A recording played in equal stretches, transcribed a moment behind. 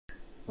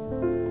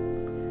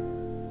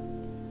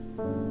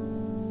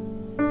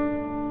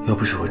要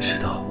不是我知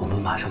道我们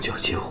马上就要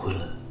结婚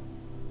了，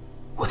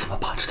我怎么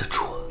把持得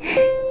住啊？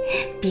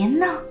别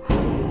闹！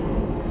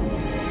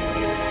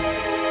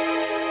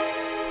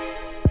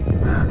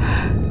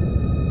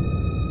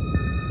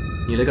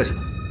你来干什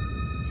么？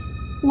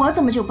我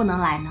怎么就不能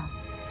来呢？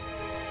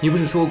你不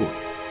是说过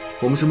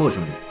我们是陌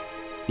生人，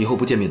以后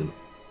不见面的吗？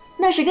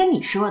那是跟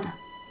你说的。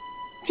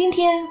今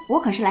天我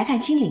可是来看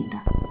清灵的。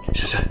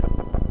珊珊，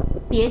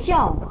别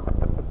叫我，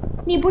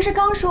你不是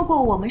刚说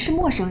过我们是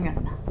陌生人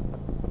吗？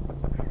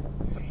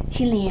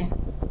清灵，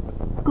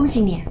恭喜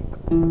你。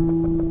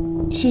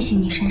谢谢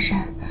你，珊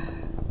珊。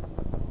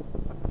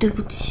对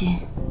不起。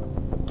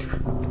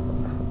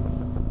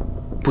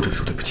不准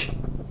说对不起。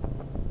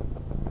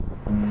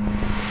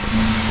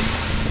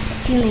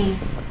清灵，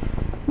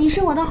你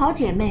是我的好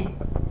姐妹，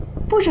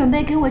不准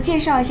备给我介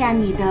绍一下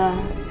你的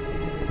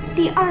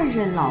第二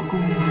任老公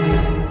吗？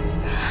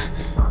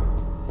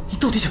你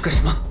到底想干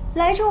什么？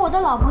来祝我的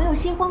老朋友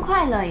新婚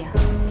快乐呀！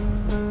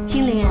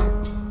清灵，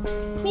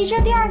你这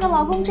第二个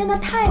老公真的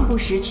太不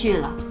识趣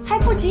了，还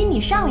不及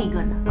你上一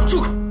个呢。住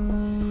口！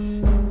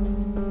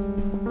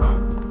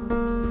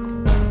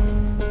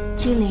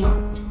清灵，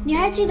你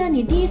还记得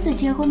你第一次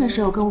结婚的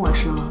时候跟我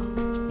说，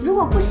如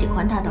果不喜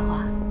欢他的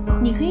话，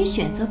你可以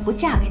选择不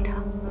嫁给他。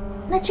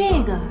那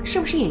这个是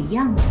不是也一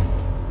样呢？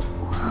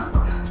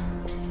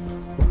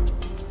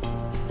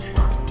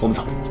我们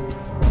走。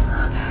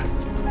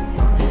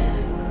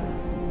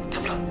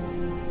怎么了？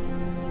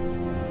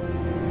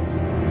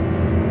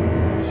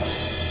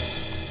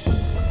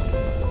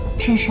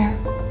珊珊，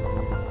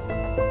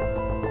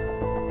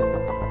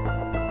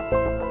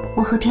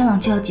我和天朗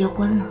就要结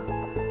婚了，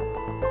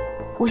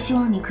我希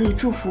望你可以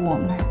祝福我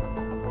们。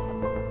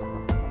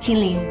清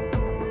灵，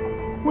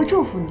我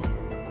祝福你，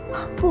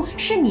不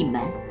是你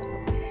们，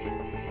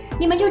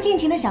你们就尽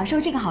情的享受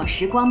这个好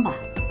时光吧。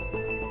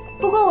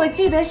不过我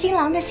记得新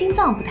郎的心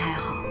脏不太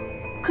好，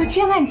可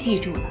千万记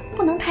住了，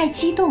不能太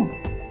激动。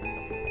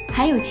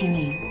还有清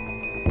灵，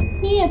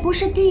你也不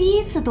是第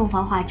一次洞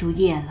房花烛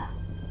夜了，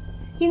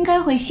应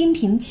该会心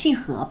平气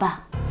和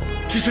吧？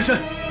季珊珊，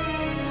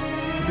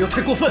你不要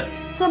太过分。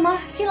怎么，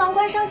新郎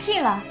官生气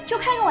了？就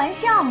开个玩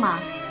笑嘛，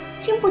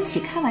经不起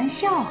开玩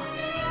笑啊！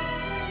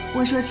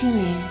我说清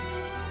灵，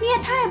你也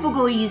太不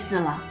够意思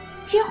了，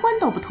结婚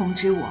都不通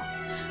知我，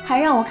还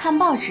让我看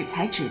报纸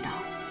才知道，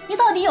你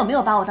到底有没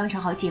有把我当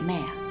成好姐妹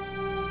啊？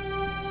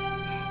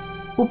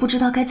我不知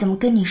道该怎么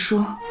跟你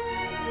说，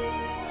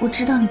我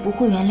知道你不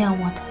会原谅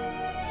我的。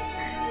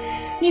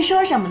你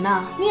说什么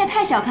呢？你也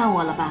太小看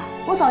我了吧，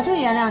我早就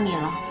原谅你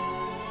了。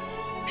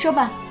说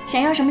吧，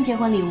想要什么结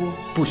婚礼物？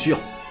不需要，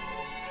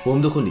我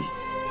们的婚礼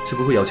是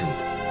不会邀请你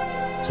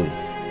的，所以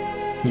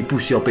你不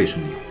需要备什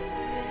么礼物。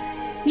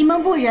你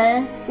们不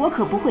仁，我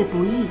可不会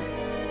不义。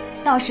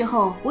到时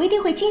候我一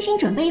定会精心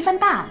准备一份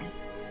大礼，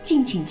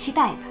敬请期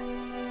待吧。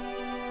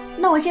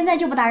那我现在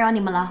就不打扰你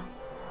们了，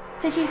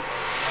再见。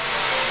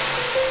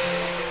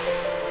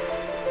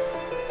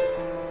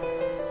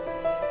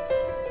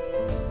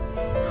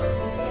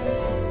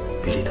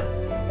别理他。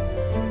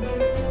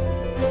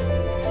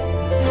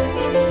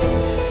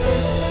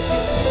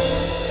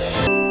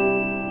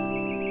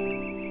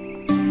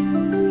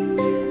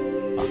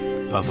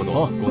段副总，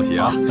恭喜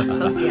啊！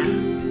恭喜啊！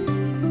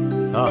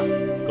啊，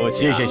恭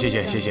喜！谢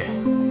谢，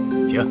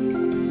请。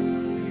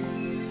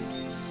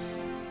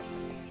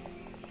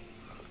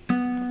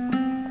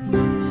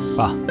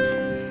爸，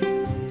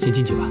先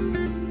进去吧。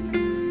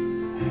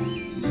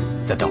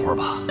再等会儿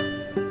吧。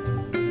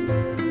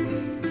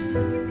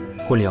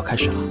婚礼要开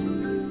始了。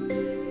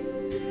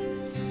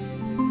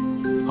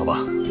好吧。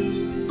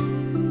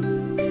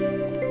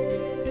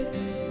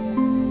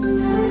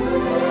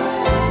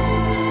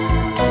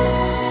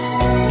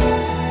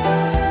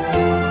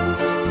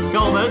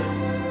让我们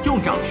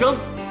用掌声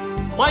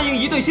欢迎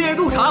一对新人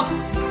入场。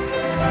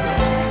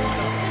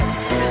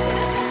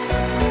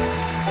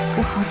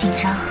我好紧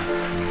张。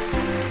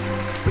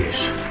我也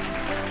是，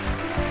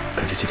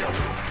感觉这条路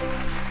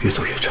越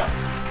走越长。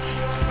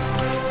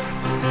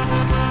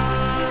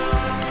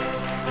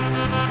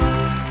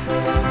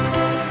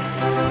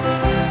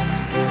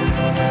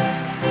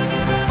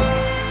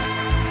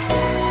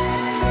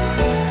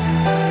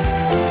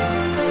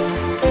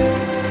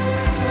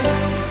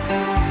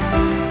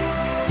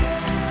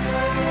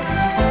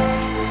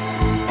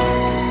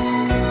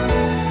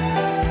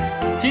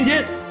今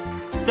天，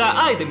在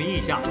爱的名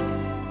义下，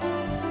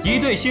一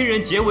对新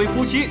人结为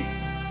夫妻。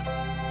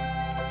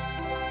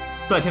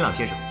段天朗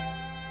先生，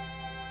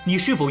你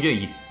是否愿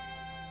意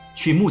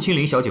娶穆清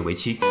灵小姐为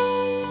妻？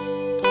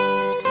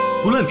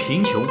不论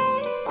贫穷、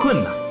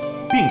困难、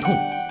病痛，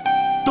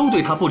都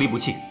对她不离不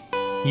弃，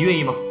你愿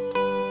意吗？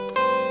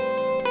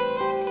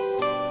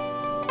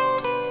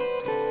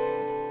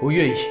我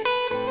愿意。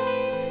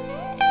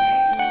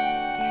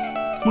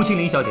穆清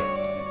灵小姐，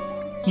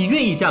你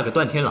愿意嫁给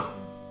段天朗？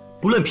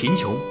不论贫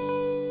穷、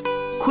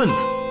困难、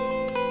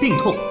病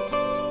痛，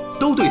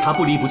都对他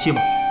不离不弃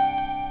吗？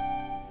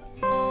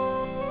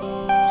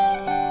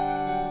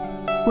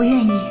我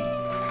愿意。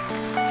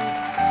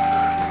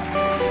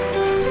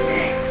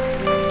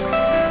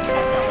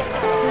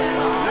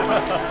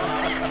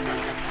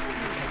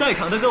在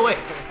场的各位，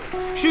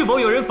是否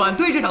有人反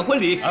对这场婚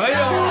礼？没有，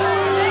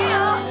没有，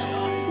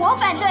我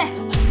反对。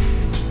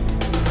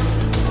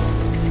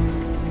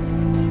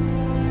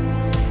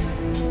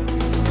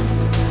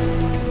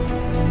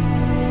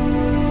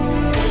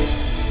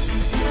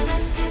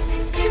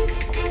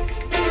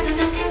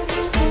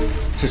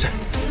珊珊，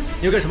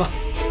你要干什么？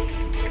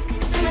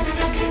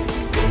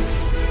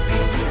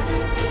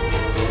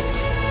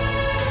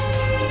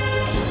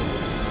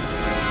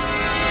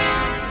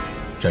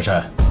珊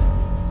珊，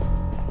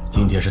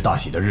今天是大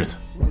喜的日子，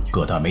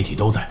各大媒体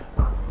都在，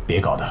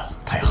别搞得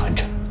太寒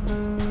碜。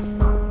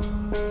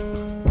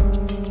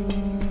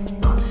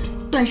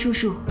段叔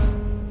叔，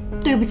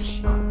对不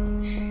起，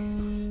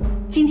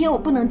今天我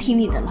不能听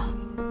你的了。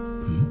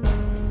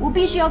我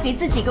必须要给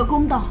自己一个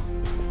公道。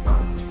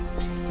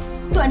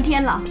段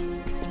天朗，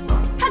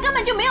他根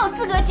本就没有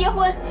资格结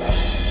婚。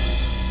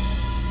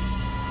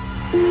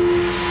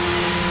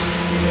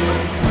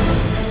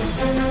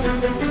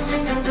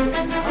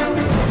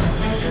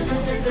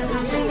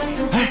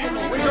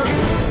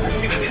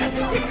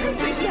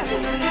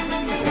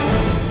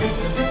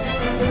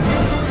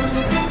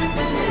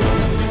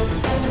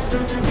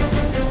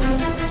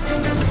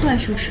段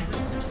叔叔，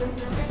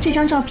这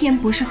张照片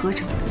不是合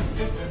成的。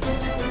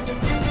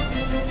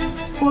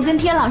我跟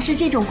天朗是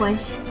这种关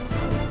系，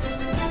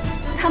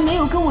他没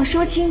有跟我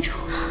说清楚，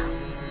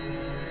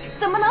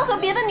怎么能和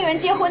别的女人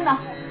结婚呢？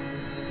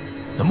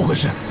怎么回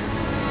事？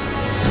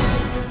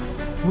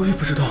我也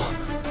不知道。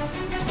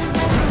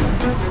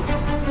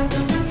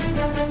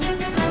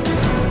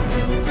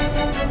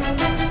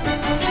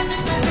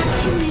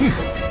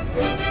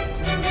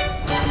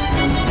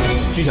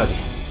君小姐，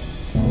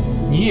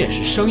你也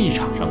是生意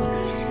场上的人，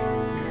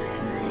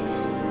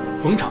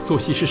逢场作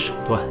戏是手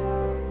段，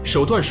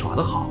手段耍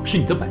得好是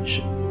你的本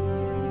事，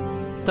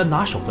但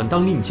拿手段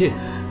当令箭，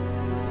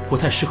不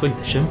太适合你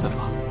的身份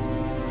吧？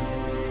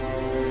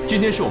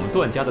今天是我们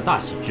段家的大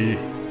喜之日，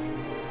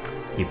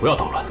你不要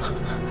捣乱。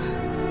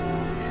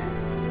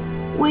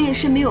我也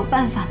是没有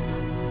办法了，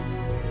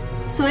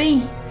所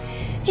以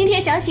今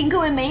天想请各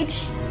位媒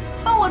体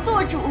帮我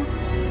做主。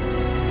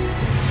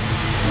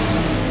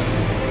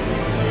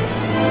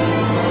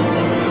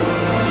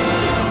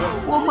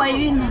我怀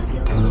孕了，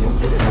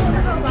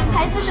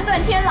孩子是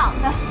段天朗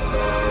的。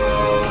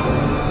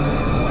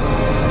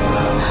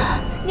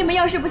你们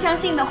要是不相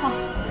信的话，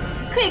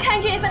可以看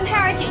这一份胎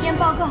儿检验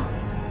报告。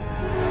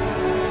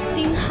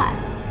丁海，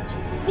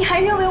你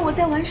还认为我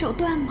在玩手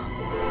段吗？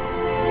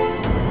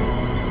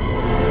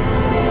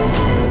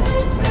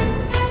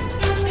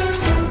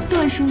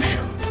段叔叔，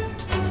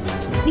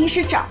您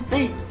是长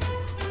辈，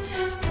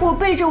我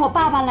背着我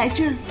爸爸来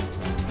这里，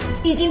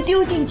已经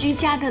丢尽居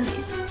家的脸。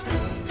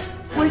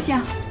我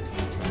想，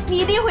你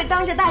一定会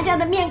当着大家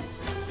的面，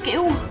给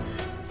我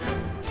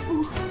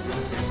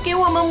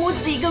们母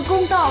子一个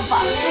公道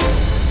吧。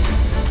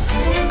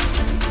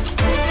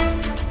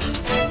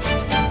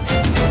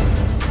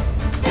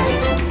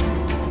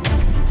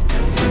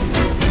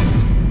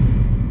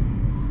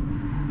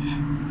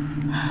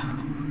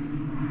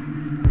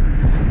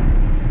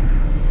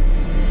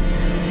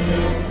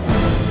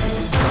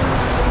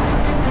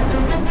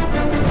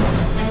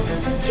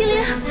麒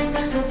麟，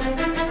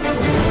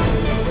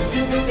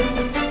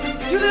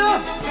麒麟！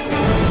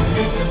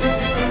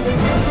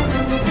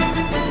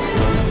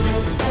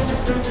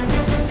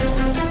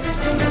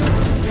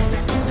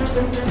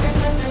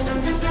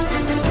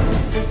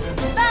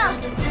爸，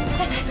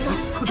走，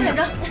快等着，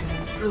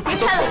别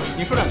拍了，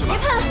你说两句吧。别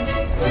拍了。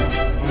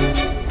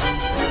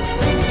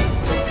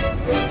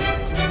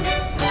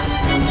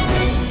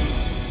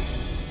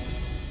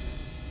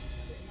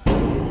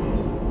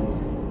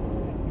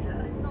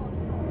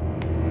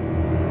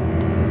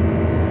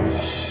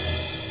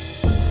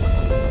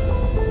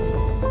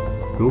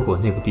如果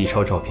那个 B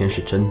超照片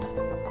是真的，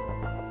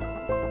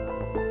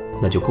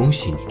那就恭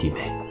喜你弟妹；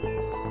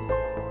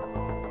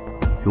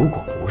如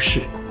果不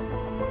是，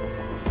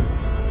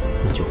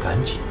那就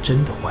赶紧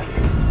真的怀孕。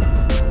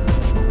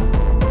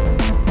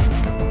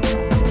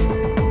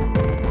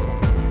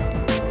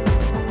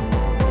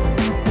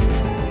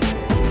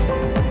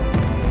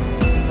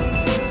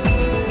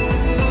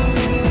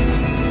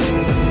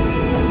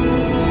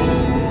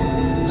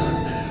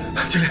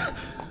麒麟，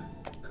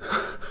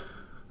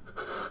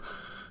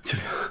麒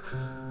麟，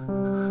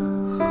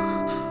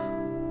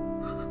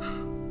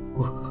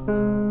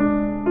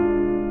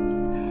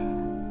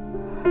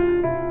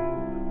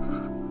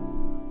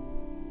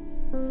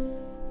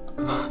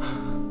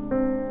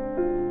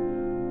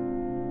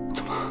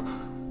怎么？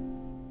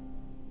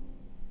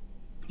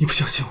你不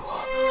相信我？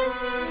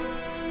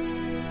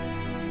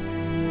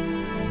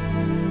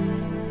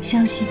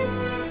相信。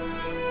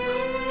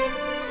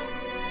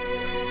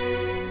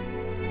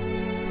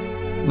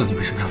那你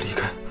为什么要离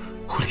开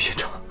婚礼现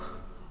场？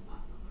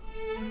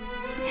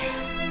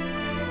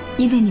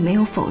因为你没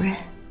有否认。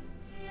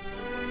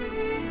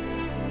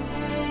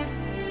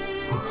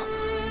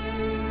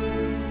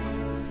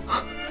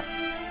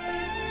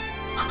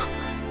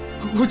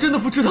我真的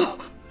不知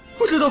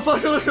道发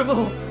生了什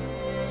么。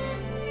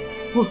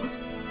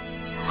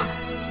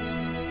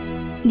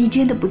你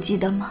真的不记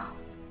得吗？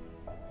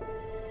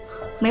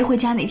没回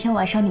家那天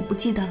晚上，你不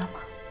记得了吗？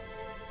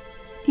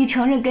你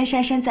承认跟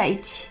珊珊在一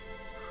起，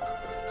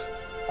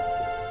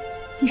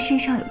你身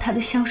上有她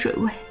的香水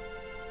味。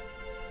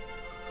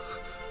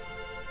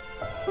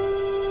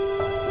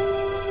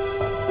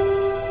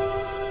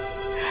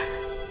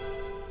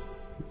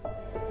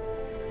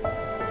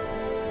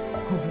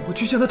我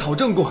去向他讨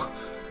证过，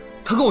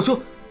他跟我说，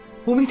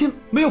我们那天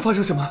没有发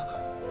生什么。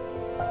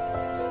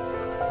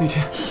那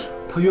天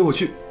他约我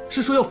去，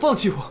是说要放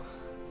弃我，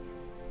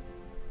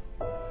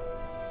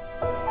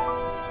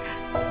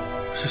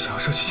是想要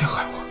设计陷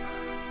害我。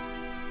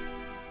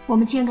我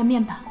们见个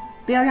面吧，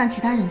不要让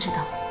其他人知道。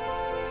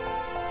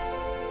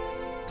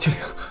精灵，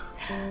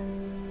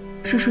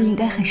叔叔应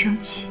该很生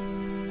气，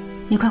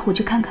你快回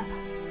去看看吧。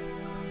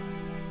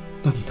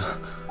那你呢？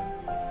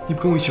你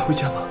不跟我一起回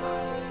家吗？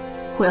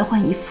我要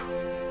换衣服，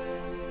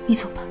你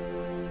走吧。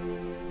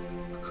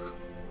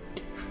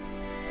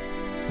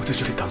我在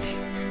这里等你。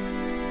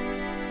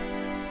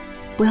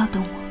不要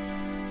等我。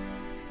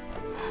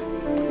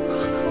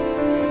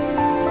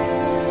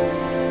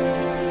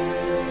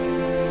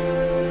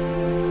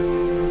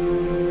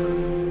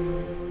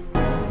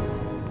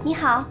你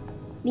好，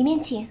里面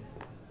请。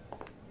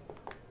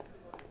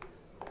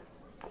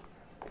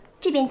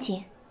这边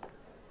请。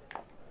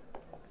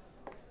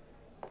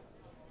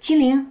青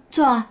灵，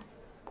坐啊。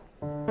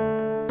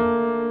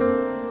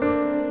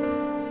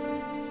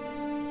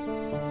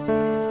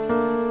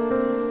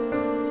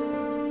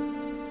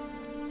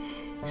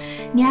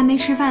你还没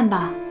吃饭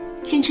吧？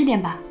先吃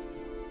点吧。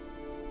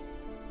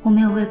我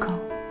没有胃口。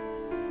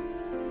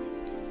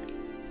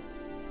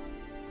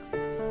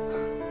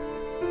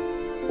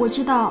我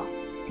知道，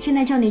现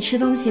在叫你吃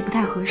东西不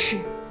太合适，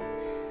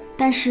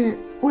但是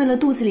为了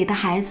肚子里的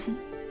孩子，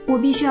我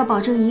必须要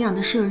保证营养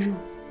的摄入。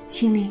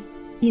青灵，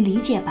你理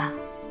解吧？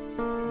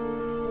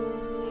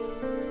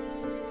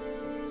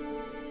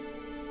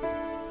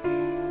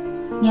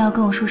你要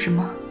跟我说什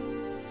么？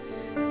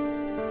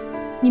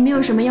你没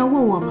有什么要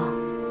问我吗？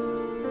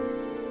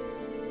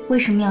为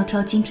什么要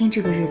挑今天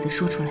这个日子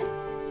说出来？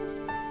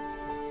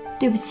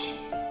对不起，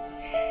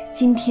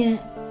今天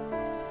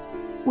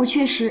我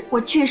确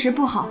实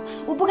不好，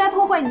我不该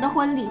破坏你的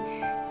婚礼，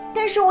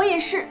但是我也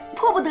是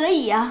迫不得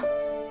已啊。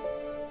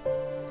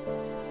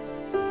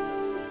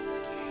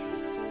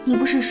你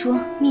不是说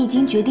你已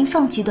经决定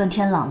放弃段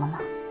天朗了吗？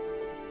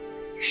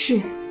是，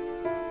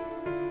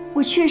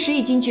我确实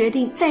已经决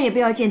定再也不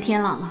要见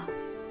天朗了。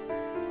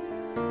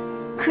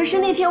可是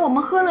那天我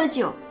们喝了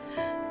酒，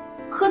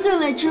喝醉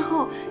了之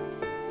后，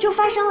就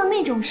发生了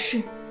那种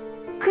事。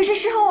可是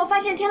事后我发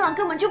现天朗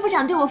根本就不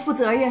想对我负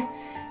责任，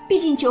毕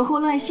竟酒后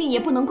乱性也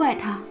不能怪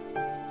他。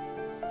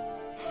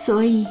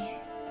所以，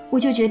我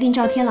就决定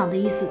照天朗的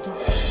意思做。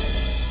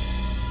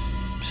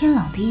天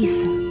朗的意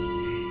思？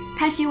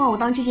他希望我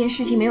当这件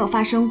事情没有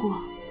发生过，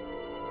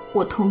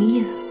我同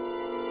意了。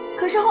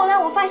可是后来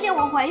我发现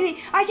我怀孕，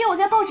而且我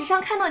在报纸上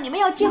看到你们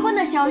要结婚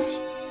的消息，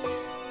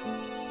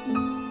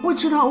我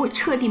知道我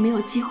彻底没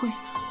有机会了，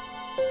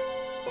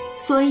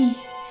所以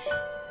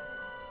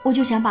我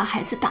就想把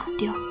孩子打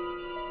掉。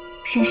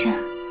珊珊，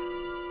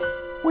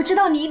我知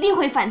道你一定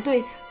会反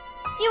对的，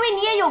因为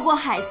你也有过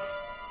孩子。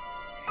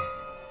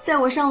在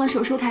我上了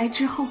手术台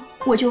之后，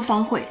我就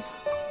反悔了。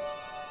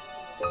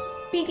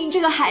毕竟这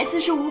个孩子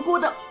是无辜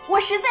的，我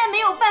实在没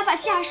有办法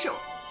下手。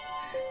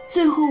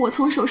最后我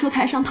从手术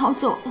台上逃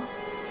走了。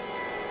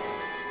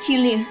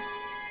青灵，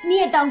你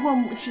也当过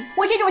母亲，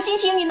我这种心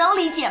情你能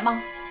理解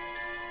吗？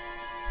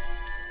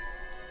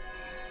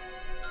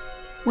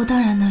我当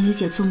然能理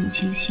解做母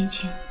亲的心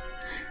情。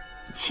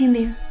青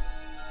灵，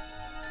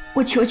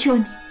我求求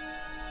你，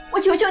我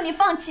求求你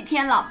放弃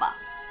天朗吧。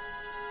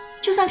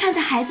就算看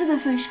在孩子的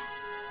份上，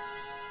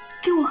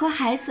给我和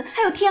孩子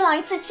还有天朗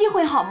一次机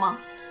会好吗？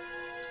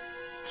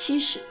其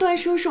实段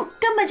叔叔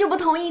根本就不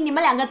同意你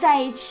们两个在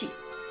一起，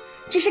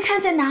只是看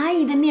在南阿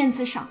姨的面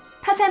子上，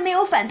他才没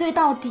有反对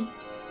到底。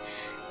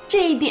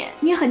这一点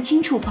你很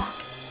清楚吧？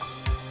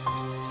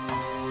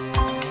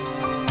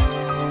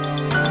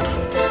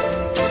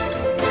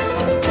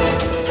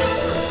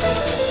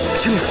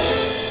青灵，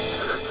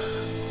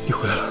你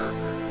回来了。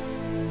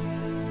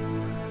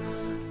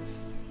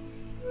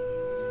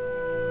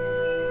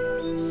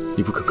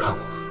你不肯看我，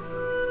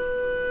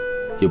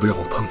也不让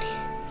我碰你。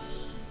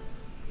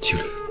青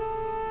灵，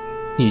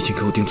你已经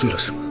给我定罪了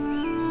是吗？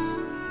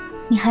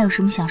你还有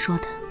什么想说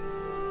的？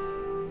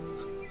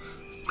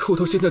可我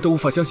到现在都无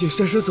法相信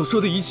珊珊所说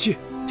的一切，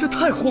这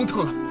太荒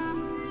唐了。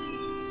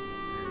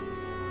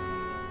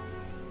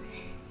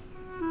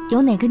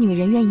有哪个女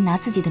人愿意拿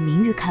自己的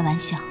名誉开玩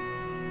笑？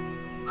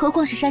何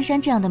况是珊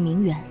珊这样的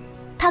名媛，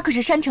她可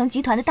是山城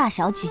集团的大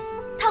小姐，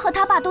她和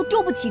她爸都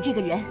丢不起这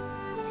个人。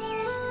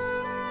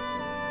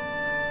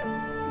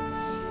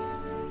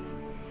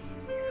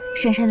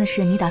珊珊的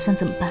事，你打算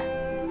怎么办？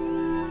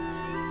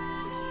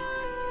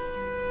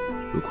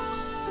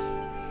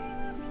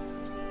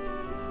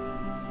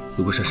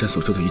如果珊珊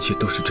所说的一切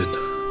都是真的，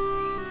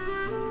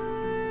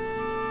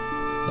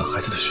那孩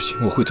子的事情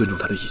我会尊重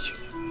她的意见，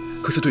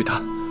可是对她，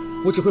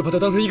我只会把她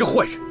当成一个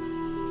坏人。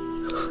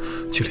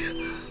经理，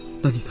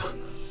那你呢？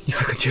你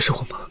还肯接受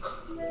我吗？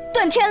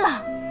断天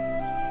了，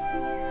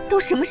都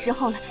什么时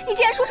候了，你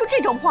竟然说出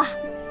这种话！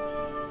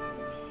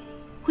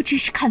我真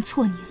是看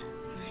错你了，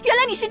原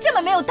来你是这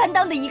么没有担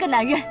当的一个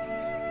男人。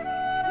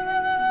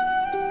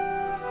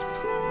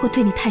我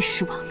对你太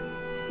失望了。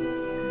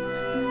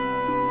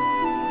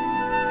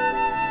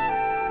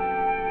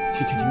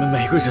今天你们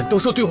每个人都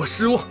说对我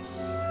失望，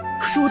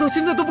可是我到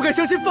现在都不敢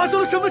相信发生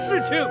了什么事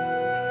情。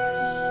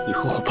你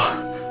和我爸，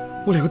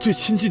我两个最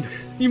亲近的人，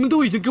你们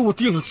都已经给我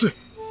定了罪。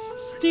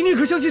你宁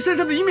可相信珊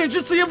珊的一面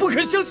之词，也不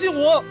肯相信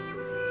我。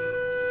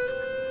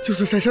就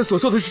算珊珊所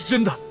说的是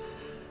真的，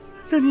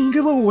那你应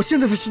该问问我现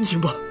在的心情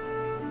吧。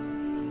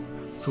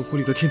从婚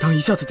礼的天堂一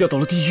下子掉到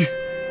了地狱，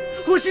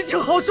我心情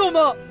好受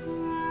吗？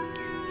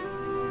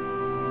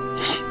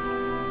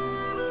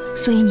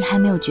所以你还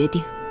没有决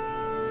定？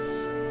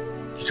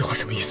你这话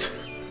什么意思？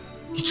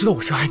你知道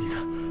我是爱你的，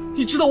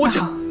你知道我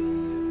想……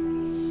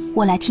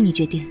我来替你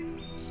决定。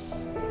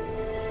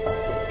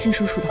听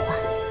叔叔的话，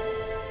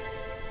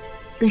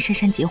跟珊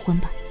珊结婚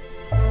吧。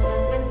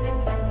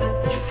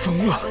你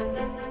疯了！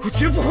我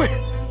绝不会。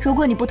如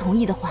果你不同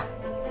意的话，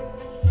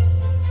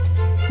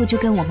我就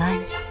跟我妈一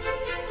样，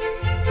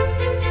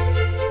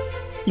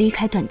离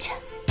开段家。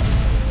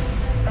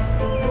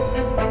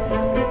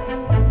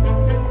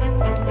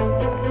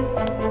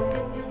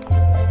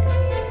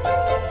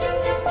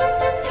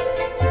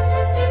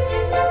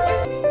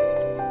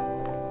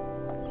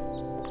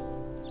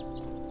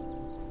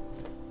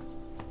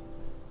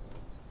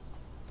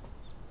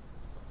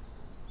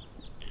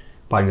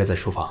爸应该在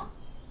书房。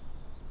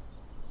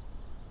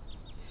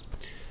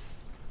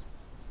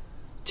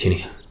秦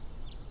岭，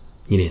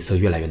你脸色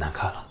越来越难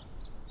看了，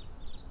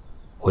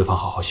回房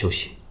好好休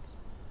息。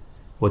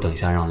我等一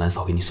下让兰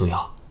嫂给你送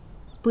药。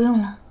不用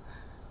了，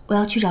我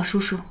要去找叔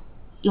叔，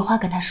有话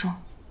跟他说。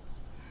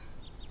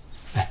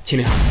哎，秦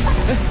岭，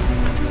哎，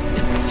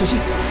小心！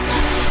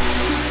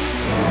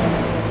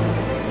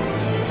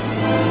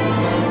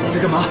你在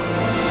干嘛？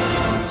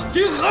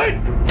丁海，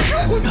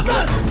混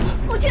蛋！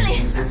吴庆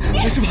林，你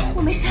没事吧？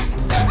我没事。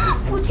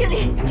吴庆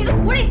林，这个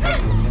狐狸精，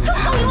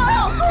勾引我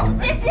老公！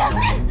姐姐，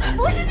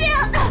不是这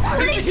样的，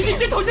狐狸精！你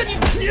检讨一下你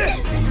自己。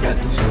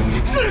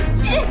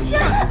姐姐，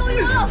勾引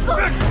我老公，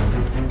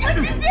不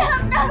是这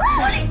样的，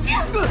狐狸精，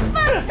放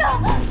手！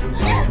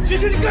学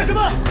生，你干什么？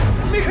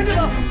没看见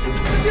吗？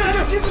是第二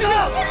下欺负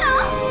他！天狼，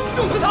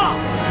弄死他！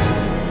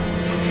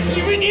就是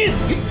因为你！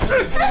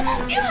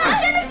丁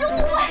海，真的是误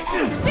会，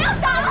不要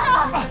打手，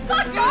放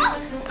手！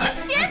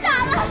别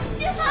打了，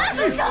丁海，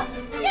松手！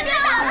别打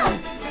了，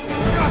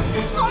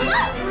好了，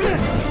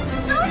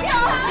松手！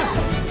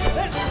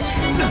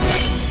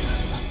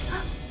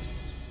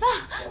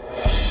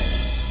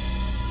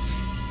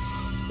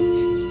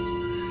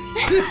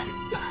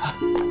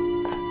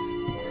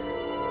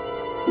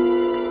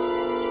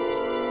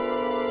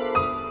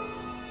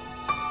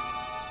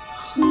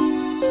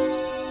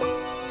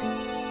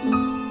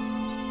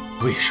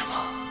为什么？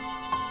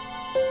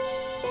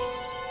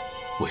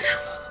为什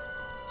么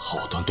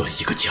好端端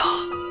一个家，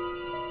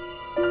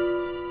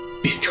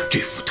变成这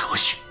副德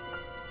行？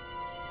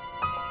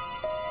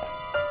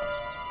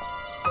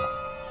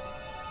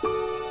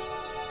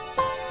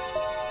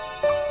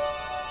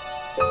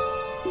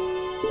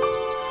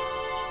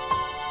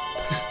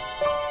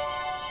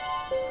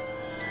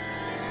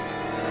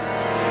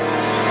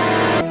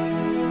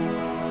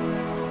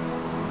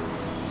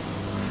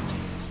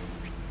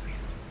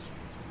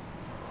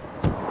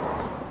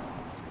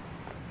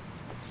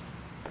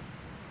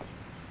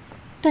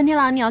段天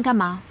狼，你要干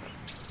嘛？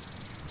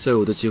在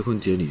我的结婚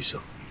典礼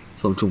上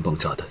放重磅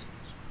炸弹，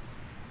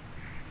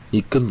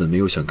你根本没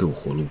有想给我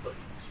活路吧？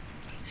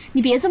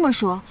你别这么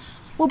说，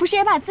我不是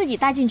也把自己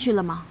带进去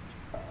了吗？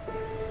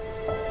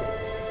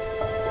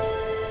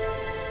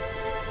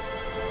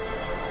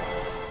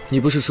你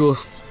不是说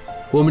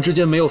我们之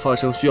间没有发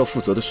生需要负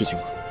责的事情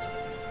吗？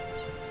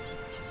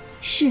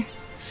是，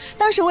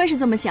当时我也是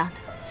这么想的，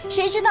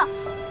谁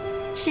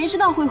知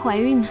道会怀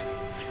孕呢？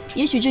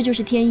也许这就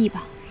是天意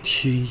吧。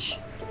天意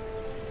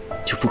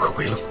就不可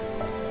为了吗？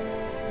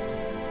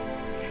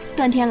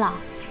段天狼，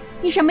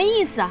你什么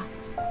意思啊？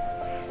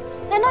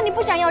难道你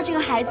不想要这个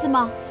孩子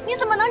吗？你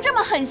怎么能这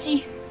么狠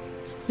心？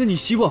那你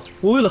希望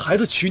我为了孩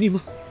子娶你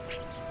吗？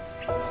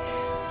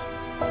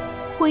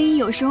婚姻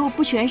有时候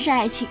不全是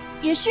爱情，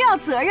也需要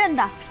责任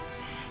的。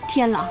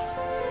天狼，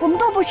我们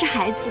都不是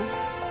孩子了，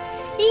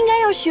应该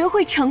要学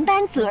会承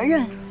担责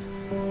任。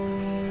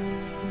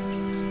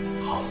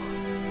好，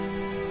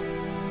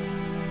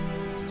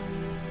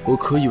我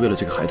可以为了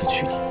这个孩子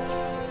娶你，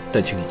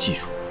但请你记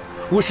住，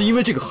我是因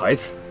为这个孩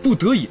子不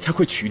得已才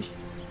会娶你，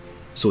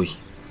所以，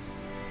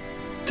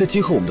在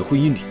今后我们的婚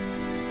姻里，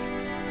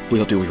不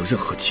要对我有任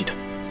何期待。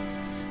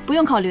不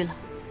用考虑了，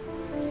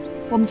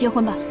我们结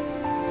婚吧。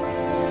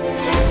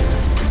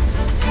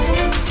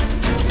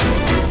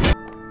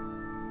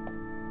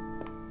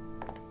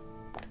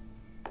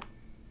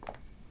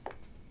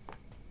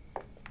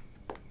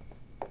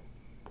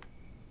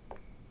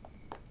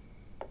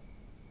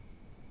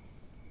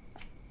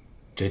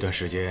这段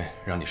时间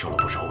让你受了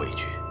不少委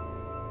屈，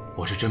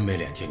我是真没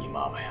脸见你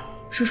妈妈呀。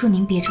叔叔，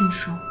您别这么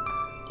说，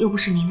又不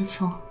是您的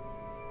错，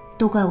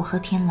都怪我和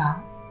天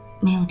狼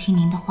没有听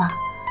您的话，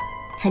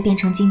才变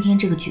成今天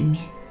这个局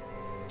面。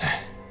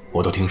哎，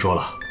我都听说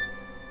了，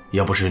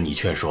要不是你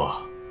劝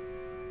说，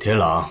天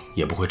狼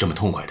也不会这么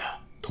痛快的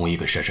同意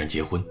跟珊珊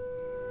结婚。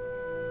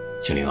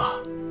青灵啊，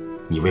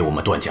你为我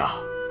们段家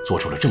做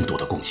出了这么多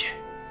的贡献，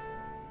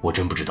我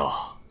真不知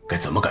道该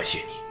怎么感谢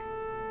你。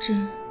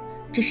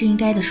这是应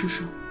该的，叔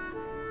叔。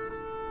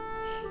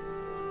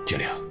青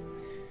灵，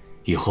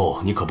以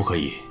后你可不可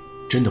以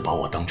真的把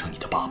我当成你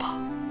的爸爸？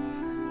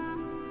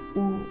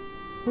我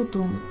不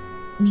懂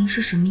您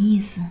是什么意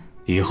思。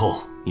以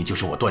后你就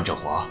是我段振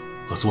华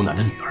和苏楠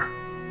的女儿。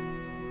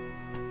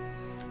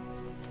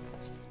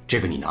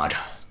这个你拿着，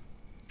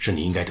是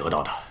你应该得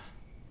到的。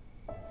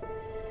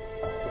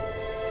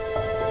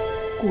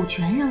股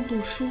权让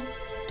渡书？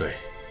对，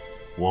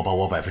我把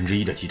我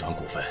1%的集团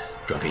股份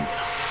转给你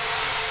了。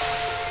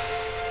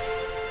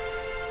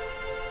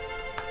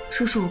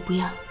叔叔，我不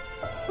要。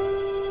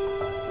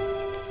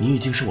你已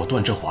经是我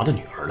段振华的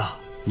女儿了，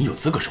你有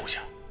资格收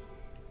下。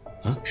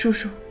叔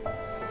叔，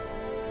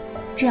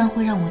这样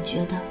会让我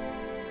觉得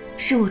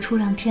是我出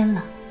让天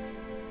狼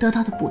得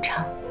到的补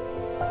偿。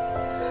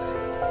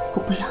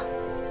我不要。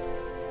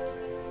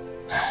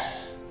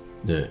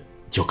那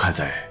就看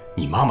在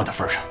你妈妈的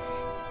份上。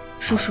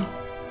叔叔，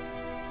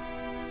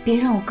别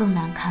让我更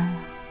难堪了。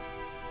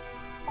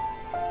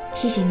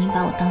谢谢您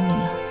把我当女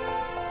儿，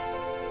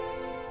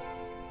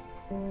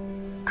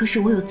可是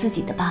我有自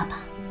己的爸爸，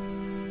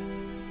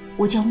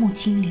我叫穆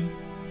清灵。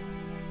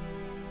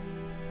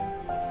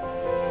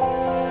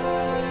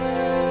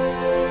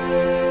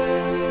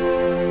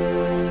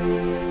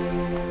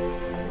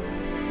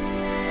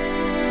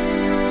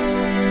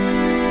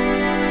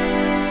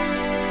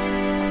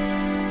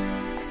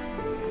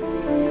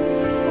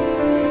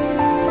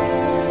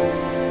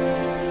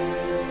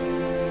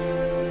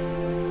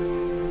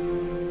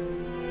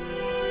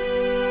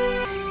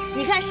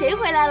你看谁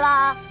回来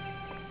了？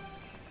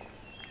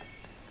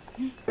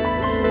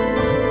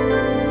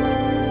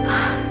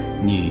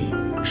你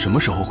什么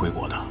时候回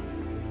国的？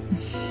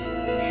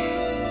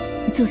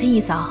昨天一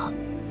早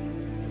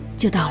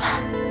就到了。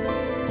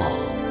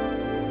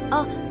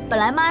本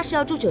来妈是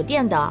要住酒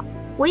店的，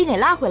我也给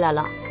拉回来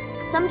了。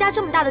咱们家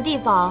这么大的地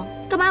方，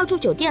干嘛要住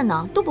酒店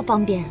呢？多不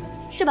方便，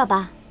是吧，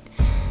爸？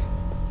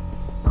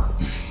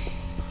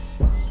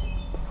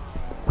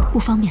不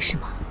方便是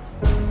吗？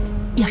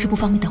要是不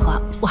方便的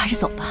话，我还是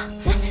走吧。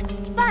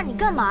爸，你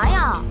干嘛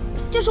呀？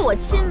这是我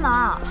亲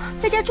妈，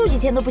在家住几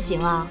天都不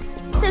行啊。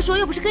再说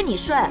又不是跟你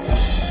睡。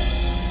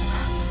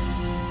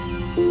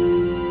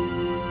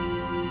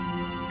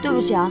对不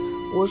起啊，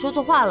我说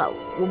错话了，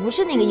我不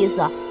是那个意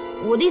思。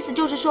我的意思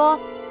就是说，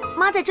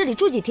妈在这里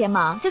住几天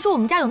嘛。再说我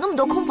们家有那么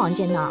多空房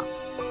间呢。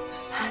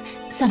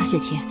算了，雪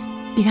晴，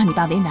别让你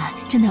爸为难。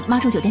真的，妈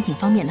住酒店挺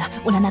方便的，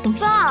我来拿东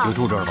西。爸，就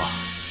住这儿吧。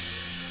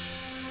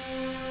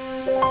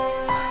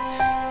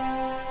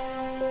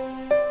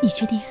你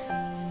确定？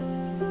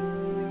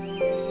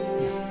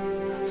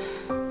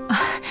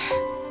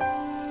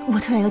我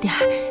突然有点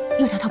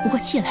透不过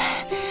气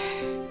来。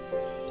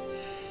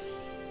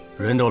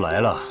人都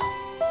来了，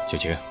雪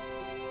晴，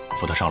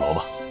扶他上楼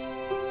吧。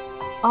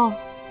哦，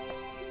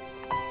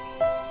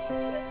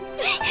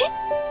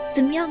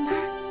怎么样，妈？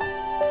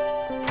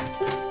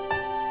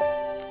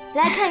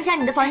来看一下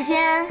你的房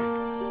间，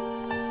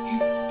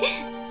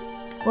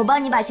我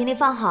帮你把行李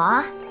放好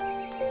啊。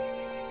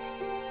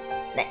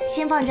来，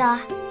先放这儿。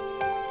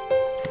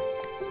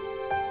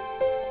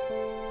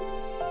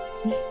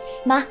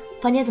妈，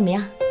房间怎么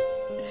样？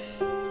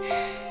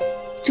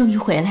终于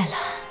回来了。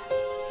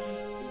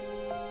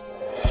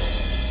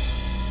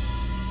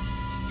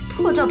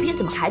破照片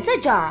怎么还在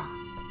这儿啊？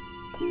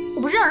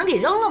我不是让人给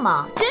扔了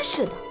吗？真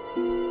是的。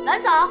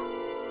兰嫂，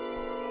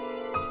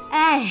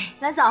哎，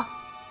兰嫂，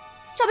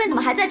照片怎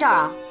么还在这儿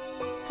啊？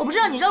我不是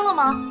让你扔了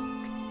吗？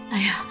哎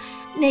呀，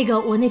那个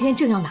我那天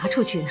正要拿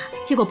出去呢，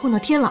结果碰到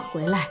天朗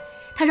回来，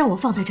他让我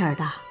放在这儿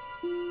的。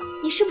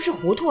你是不是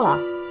糊涂了？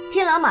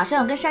天朗马上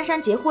要跟珊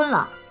珊结婚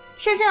了，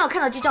珊珊要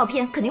看到这照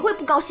片肯定会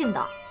不高兴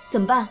的。怎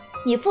么办？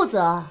你负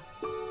责。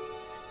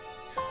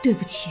对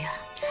不起啊。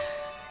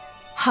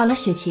好了，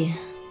雪晴，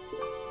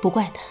不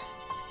怪他。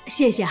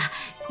谢谢啊。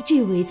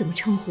这位怎么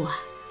称呼啊？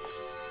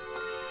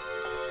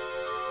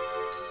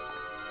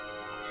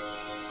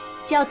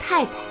叫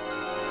太太。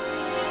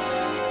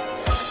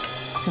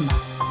怎么，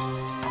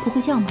不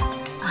会叫吗？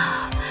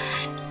啊，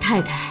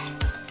太太，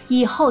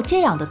以后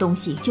这样的东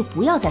西就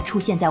不要再出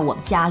现在我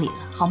们家里了，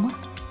好吗？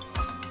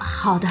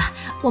好的，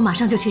我马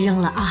上就去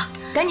扔了啊。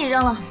赶紧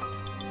扔了。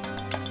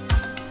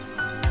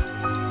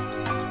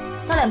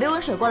倒2杯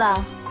温水过来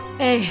啊。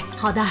哎，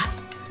好的。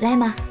来，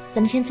妈，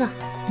咱们先坐。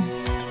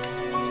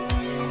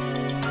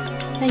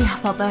哎呀，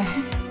宝贝儿，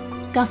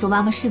告诉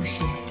妈妈是不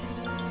是？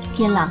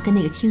天朗跟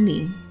那个青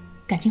灵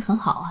感情很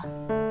好啊？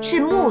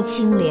是穆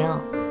青灵，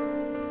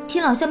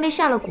天朗像被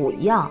下了蛊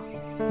一样。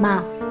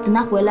妈，等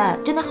他回来，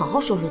真得好好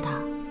说说他。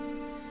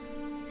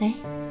哎，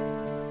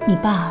你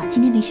爸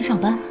今天没去上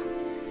班啊？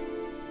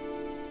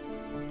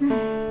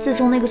自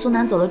从那个苏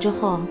南走了之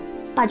后，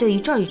爸就一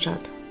阵儿一阵儿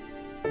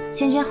的，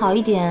心情好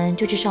一点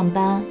就去上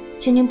班，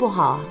心情不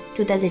好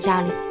就待在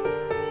家里。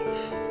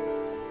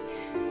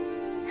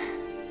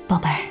宝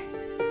贝儿，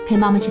陪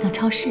妈妈去趟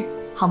超市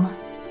好吗？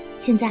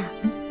现在啊，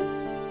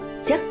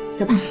行，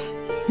走吧。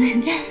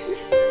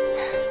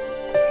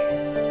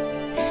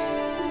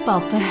宝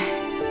贝儿。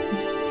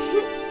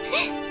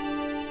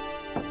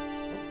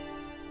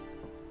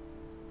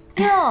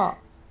哟，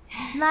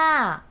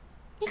妈，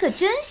你可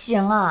真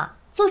行啊，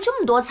做这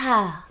么多菜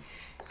啊！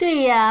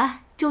对呀，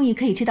终于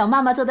可以吃到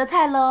妈妈做的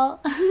菜喽。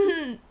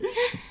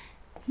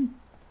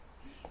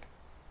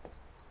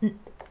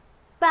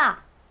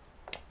爸，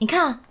你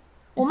看，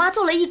我妈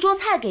做了一桌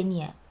菜给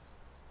你。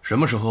什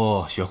么时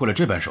候学会了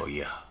这般手艺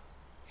啊？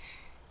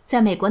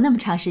在美国那么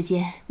长时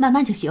间，慢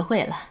慢就学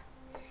会了。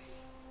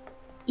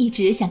一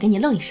直想给你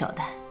露一手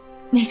的，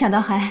没想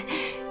到还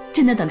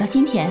真的等到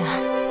今天啊！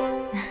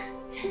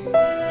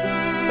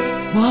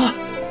妈，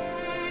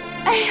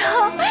哎呦，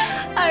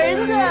儿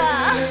子，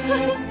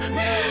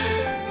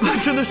妈，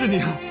真的是你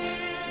啊！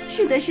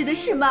是的，是的，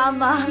是妈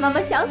妈，妈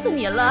妈想死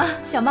你了，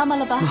想妈妈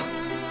了吧？妈，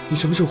你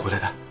什么时候回来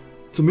的？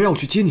怎么让我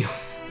去接你啊？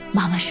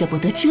妈妈舍不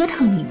得折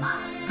腾你嘛。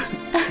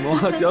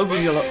妈，想死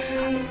你了！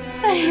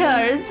哎呀，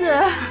儿子，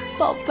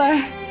宝贝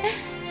儿。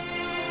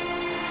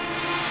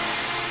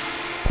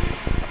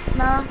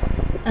妈，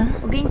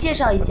我给你介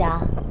绍一下，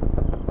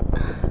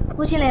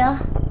穆青玲，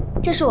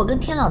这是我跟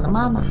天朗的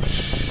妈妈。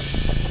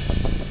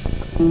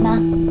妈，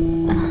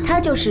她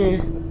就是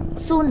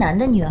苏南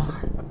的女儿。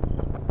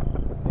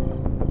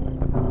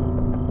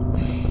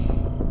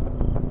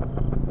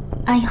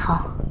阿姨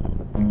好。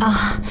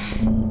啊，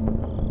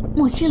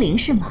穆青玲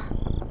是吗？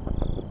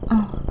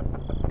嗯，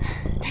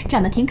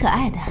长得挺可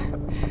爱的。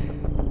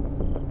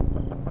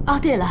哦，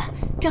对了，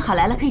正好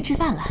来了，可以吃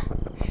饭了。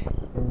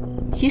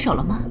洗手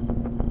了吗？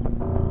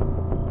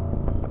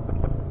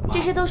这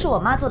些都是我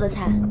妈做的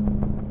菜。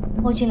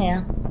穆青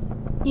玲，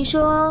你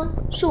说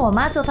是我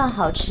妈做饭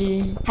好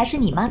吃，还是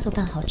你妈做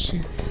饭好吃？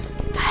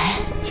哎，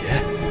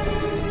姐，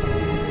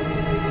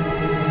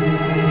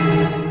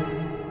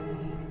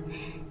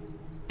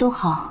都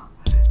好。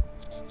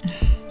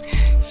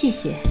谢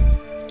谢。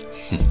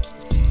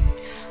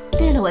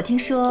对了，我听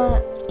说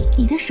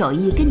你的手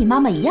艺跟你妈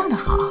妈一样的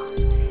好，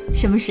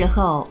什么时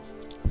候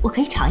我可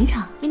以尝一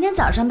尝？明天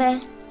早上呗。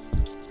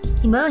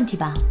你没问题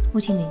吧，穆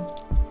青玲？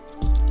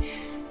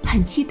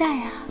很期待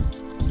啊。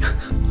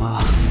妈，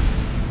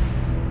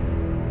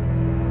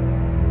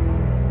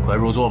快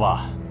入座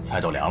吧，菜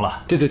都凉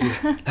了。对，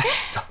来，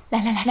走，来，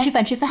吃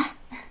饭。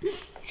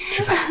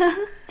吃饭。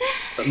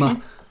妈，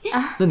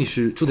那你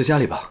是住在家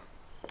里吧？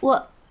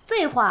我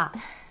废话，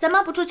咱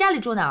妈不住家里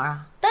住哪儿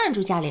啊？当然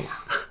住家里了。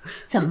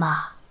怎么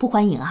不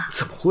欢迎啊？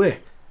怎么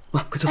会？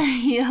妈，快坐。哎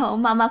呦，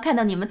妈妈看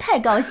到你们太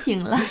高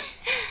兴了。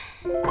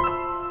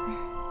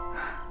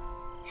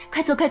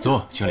快坐。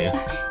坐，青玲。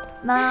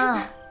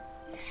妈，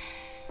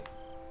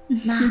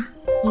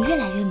你越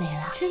来越美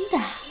了。真的。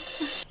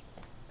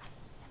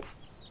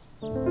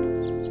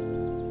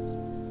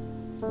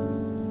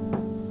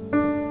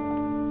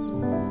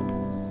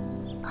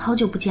好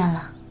久不见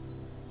了。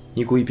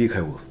你故意避开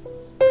我，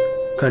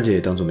看见也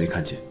当作没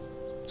看见，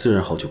自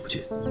然好久不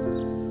见。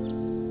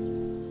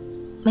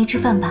没吃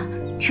饭吧？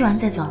吃完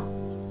再走。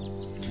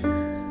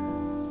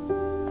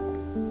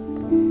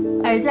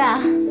儿子，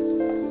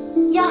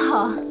哟，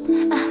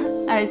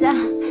儿子，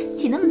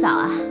起那么早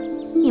啊？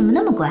你们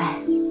那么乖。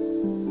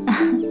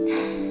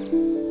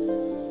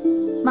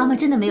妈妈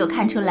真的没有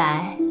看出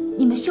来，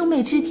你们兄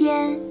妹之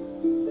间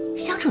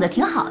相处的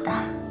挺好的。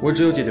我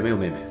只有姐姐没有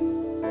妹妹。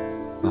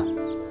妈，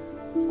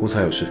公司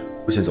还有事，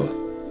我先走了。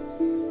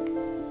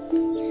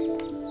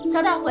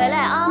早点回来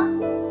啊。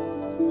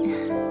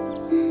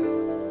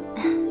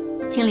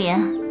青林，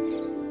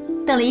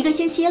等了1个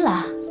星期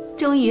了，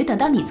终于等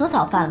到你做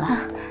早饭了。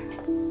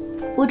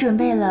我准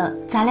备了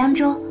杂粮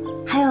粥，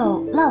还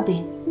有烙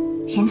饼、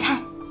咸菜。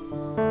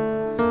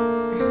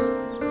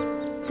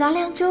杂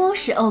粮粥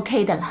是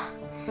OK 的了，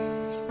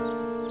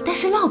但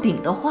是烙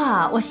饼的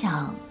话，我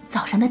想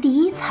早上的第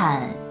一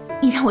餐，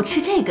你让我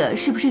吃这个，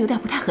是不是有点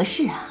不太合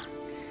适啊？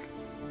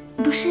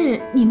不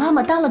是你妈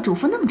妈当了主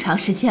妇那么长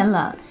时间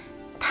了，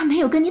她没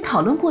有跟你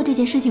讨论过这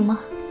件事情吗？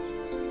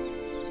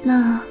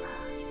那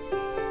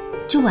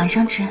就晚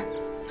上吃。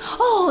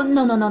哦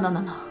 ，no，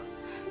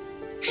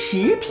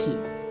 食品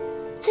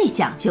最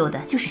讲究的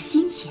就是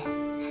新鲜。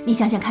你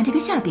想想看，这个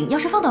馅饼要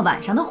是放到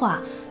晚上的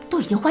话，都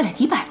已经坏了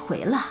几百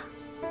回了。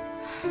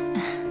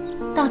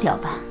倒掉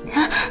吧。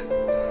哎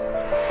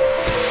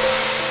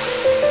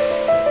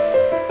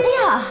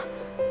呀，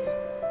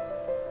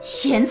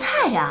咸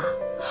菜呀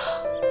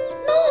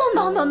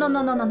！No，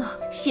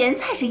 咸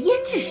菜是腌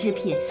制食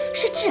品，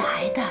是致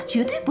癌的，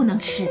绝对不能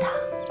吃的。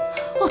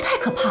哦，太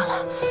可怕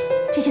了，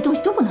这些东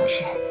西都不能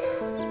吃。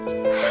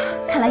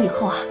看来以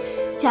后啊，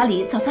家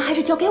里早餐还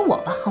是交给我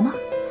吧，好吗？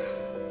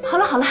好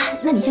了，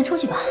那你先出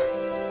去吧。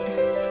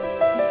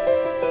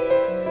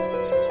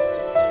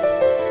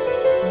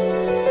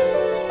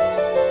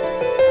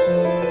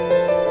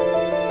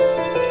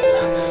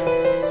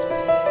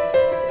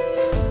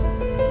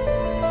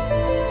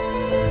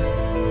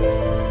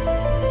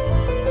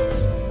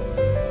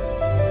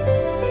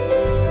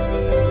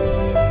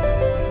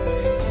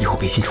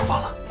别进厨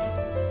房了。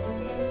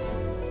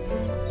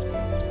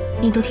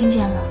你都听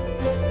见了。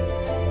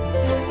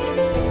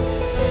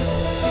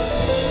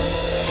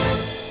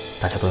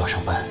大家都要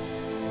上班，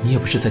你也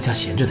不是在家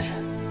闲着的人。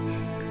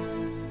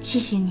谢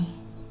谢你，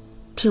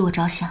替我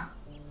着想。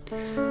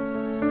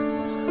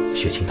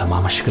雪晴她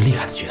妈妈是个厉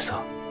害的角色，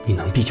你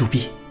能避就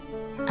避。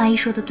阿姨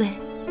说的对，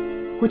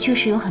我确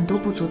实有很多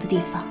不足的地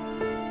方，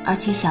而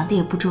且想的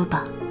也不周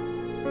到。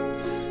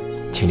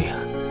青灵，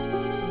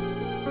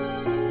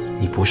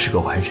你不是个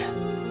完人，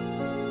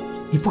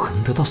你不可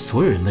能得到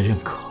所有人的认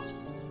可，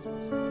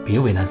别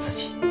为难自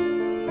己。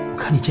我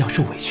看你这样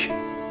受委屈，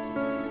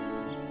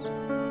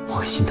我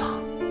很心疼。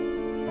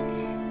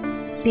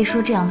别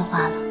说这样的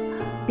话了，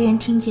别人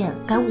听见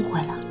该误会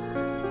了。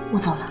我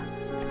走了。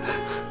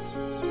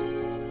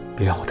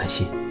别让我担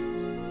心。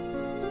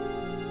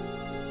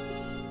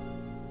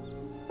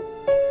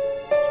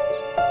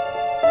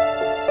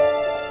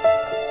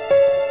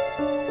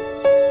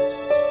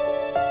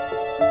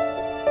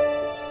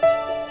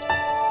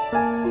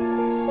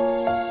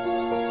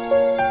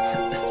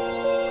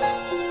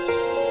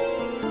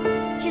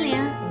青灵，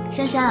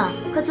珊珊啊，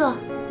快坐，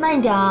慢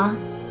一点啊。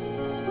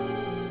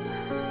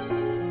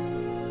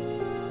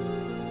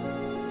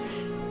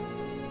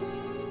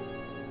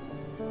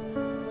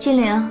青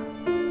灵，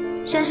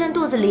珊珊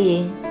肚子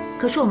里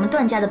可是我们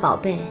段家的宝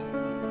贝，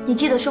你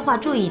记得说话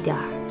注意一点，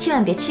千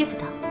万别欺负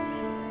她。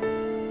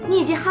你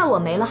已经害我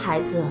没了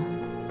孩子，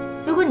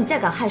如果你再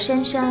敢害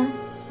珊珊，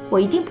我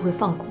一定不会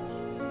放过你。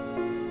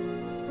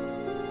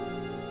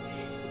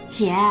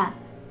姐，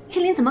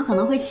青灵怎么可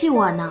能会气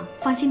我呢？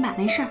放心吧，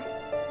没事儿。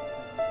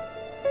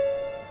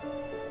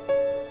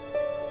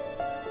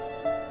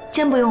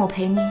真不用我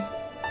陪你？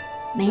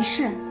没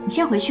事，你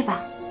先回去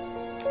吧。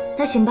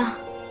那行吧，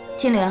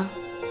青灵，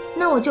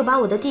那我就把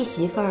我的弟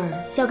媳妇儿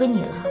交给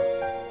你了。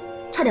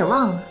差点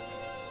忘了，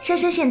珊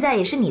珊现在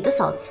也是你的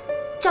嫂子，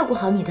照顾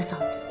好你的嫂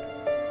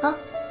子，啊。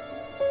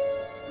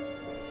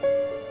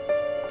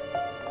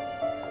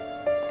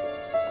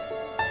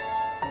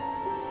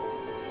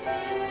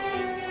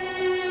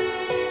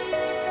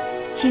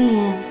青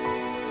灵，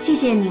谢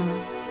谢你了，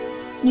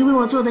你为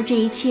我做的这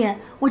一切，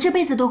我这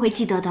辈子都会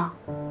记得的。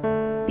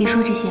别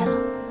说这些了，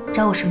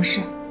找我什么事？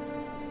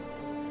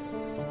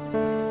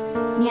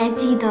你还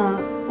记得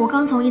我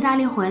刚从意大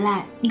利回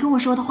来，你跟我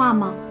说的话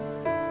吗？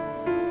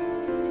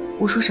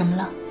我说什么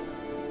了？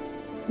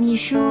你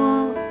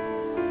说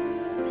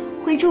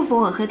会祝福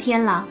我和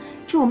天朗，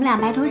祝我们俩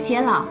白头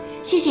偕老。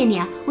谢谢你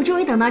啊，我终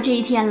于等到这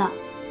一天了。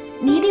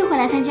你一定会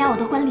来参加我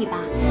的婚礼吧？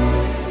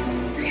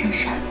珊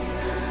珊，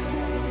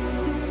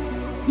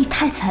你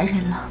太残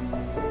忍了。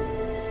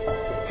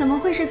怎么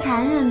会是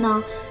残忍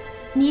呢？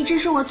你一直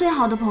是我最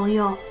好的朋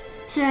友，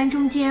虽然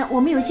中间我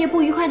们有些不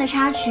愉快的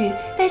插曲，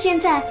但现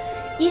在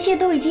一切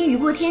都已经雨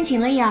过天晴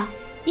了呀，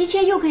一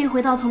切又可以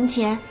回到从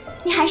前，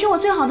你还是我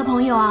最好的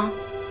朋友啊。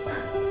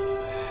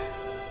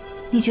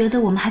你觉得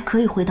我们还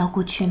可以回到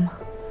过去吗？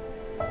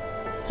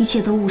一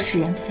切都物是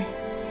人非。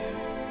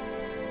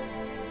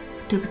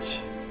对不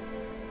起，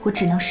我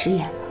只能食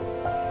言了。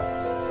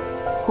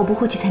我不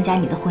会去参加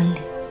你的婚礼，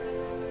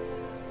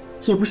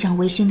也不想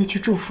违心的去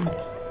祝福你。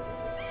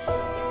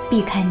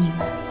避开你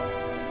们，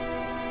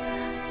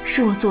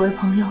是我作为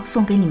朋友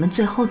送给你们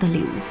最后的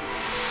礼物。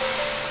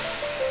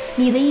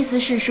你的意思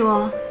是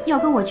说要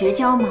跟我绝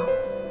交吗？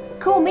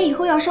可我们以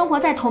后要生活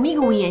在同一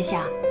个屋檐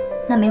下。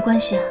那没关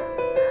系啊，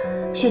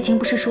雪晴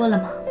不是说了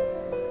吗？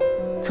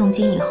从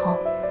今以后，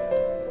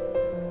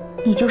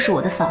你就是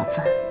我的嫂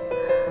子。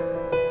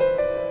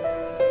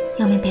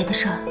要没别的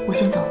事儿，我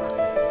先走了。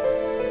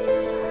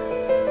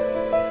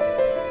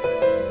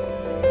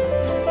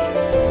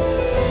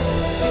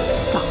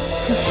嫂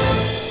子，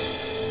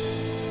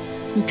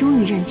你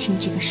终于认清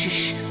这个事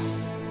实了。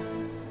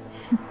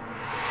哼。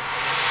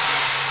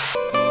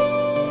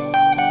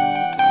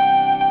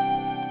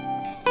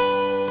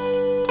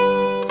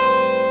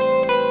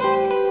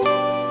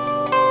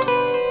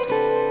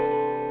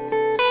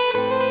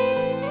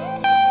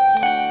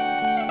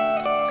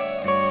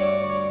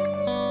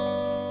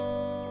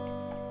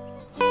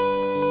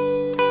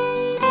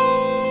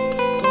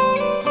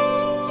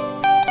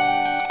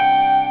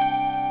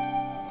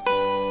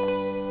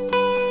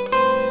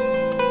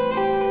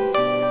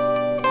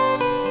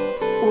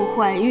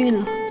怀孕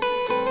了，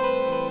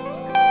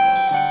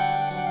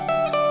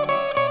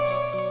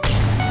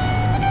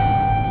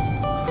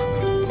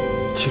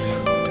青灵，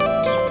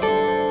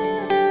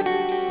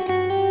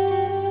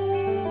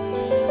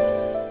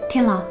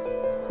天朗，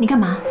你干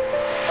嘛？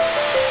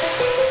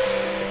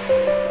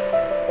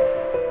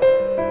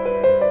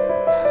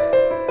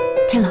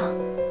天朗，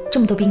这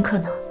么多宾客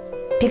呢，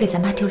别给咱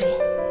妈丢脸。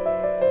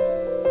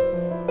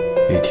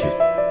那天，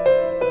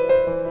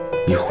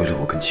你毁了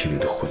我跟青灵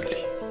的婚礼。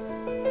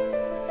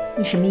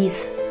你什么意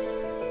思？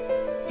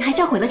你还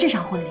想毁了这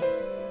场婚礼？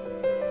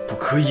不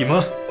可以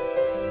吗？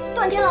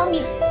段天朗，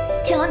你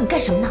天朗，你干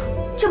什么呢？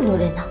这么多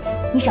人呢，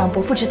你想让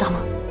伯父知道吗？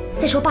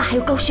再说爸还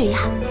有高血压。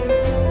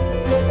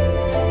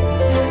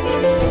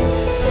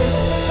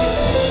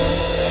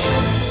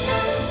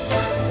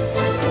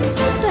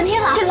段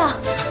天朗，天朗，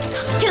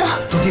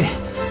总经理，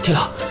天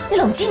狼，你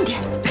冷静点。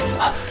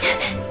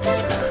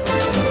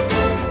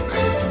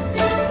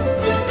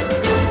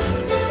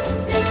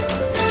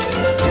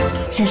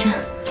珊珊，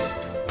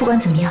不管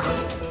怎么样，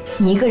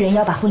你一个人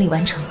要把婚礼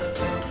完成。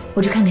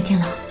我去看看天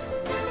狼，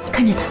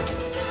看着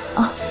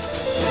他，啊，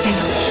加油！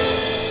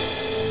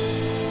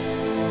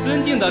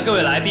尊敬的各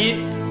位来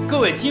宾，各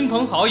位亲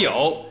朋好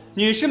友，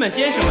女士们、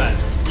先生们，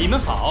你们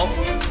好！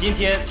今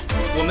天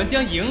我们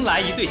将迎来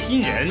一对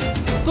新人，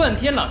段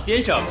天朗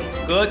先生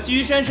和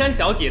居珊珊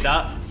小姐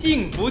的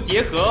幸福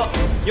结合，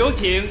有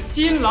请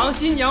新郎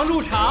新娘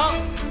入场。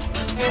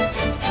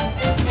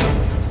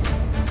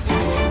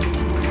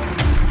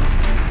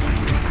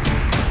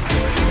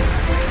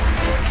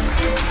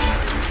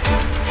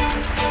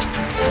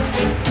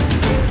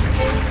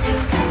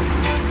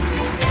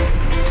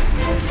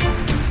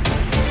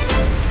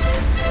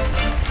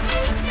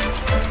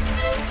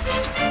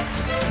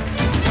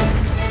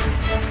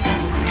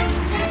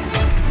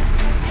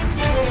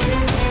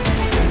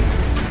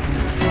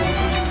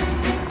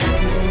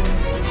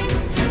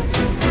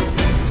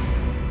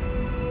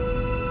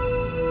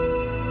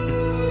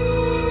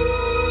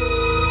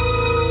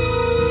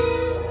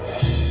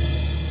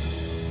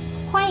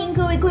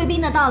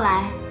到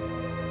来，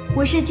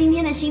我是今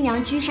天的新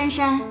娘居珊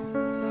珊。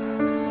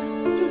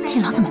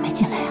天狼怎么没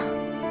进来啊？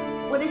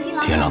我的新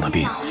郎天狼的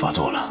病发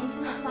作了，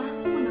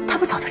他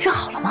不早就治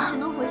好了吗？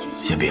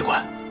先别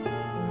管。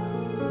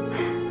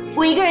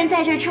我一个人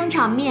在这撑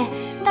场面，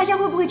大家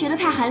会不会觉得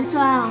太寒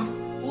酸啊？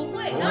不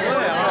会，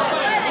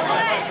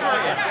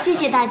谢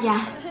谢大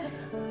家。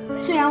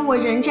虽然我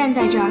人站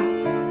在这儿，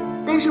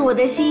但是我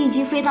的心已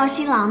经飞到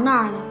新郎那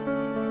儿了。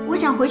我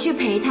想回去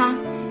陪他，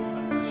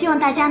希望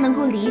大家能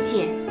够理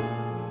解。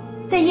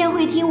在宴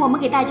会厅，我们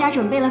给大家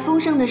准备了丰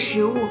盛的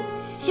食物，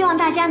希望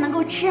大家能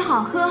够吃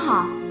好喝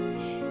好。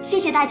谢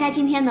谢大家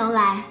今天能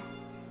来。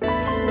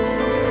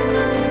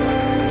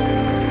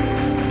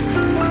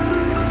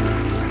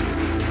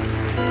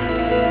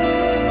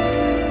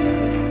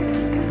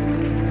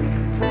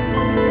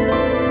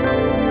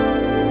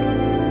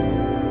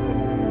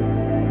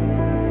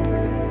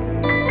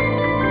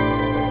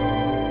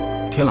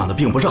天朗的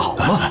病不是好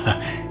了吗？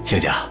亲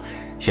家，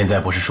现在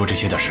不是说这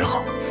些的时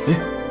候。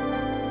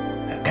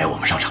该我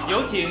们上场了。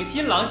有请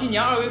新郎新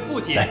娘二位父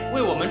亲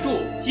为我们祝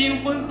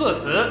新婚贺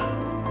词。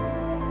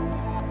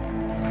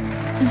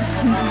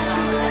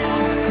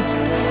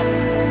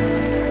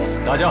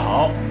大家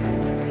好，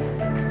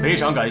非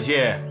常感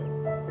谢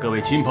各位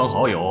亲朋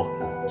好友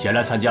前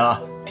来参加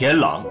天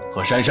朗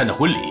和珊珊的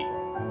婚礼。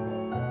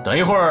等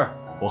一会儿，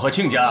我和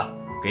亲家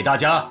给大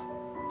家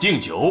敬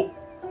酒。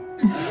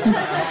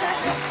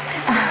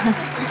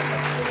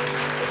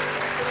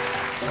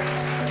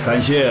感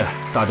谢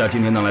大家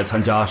今天能来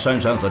参加珊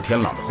珊和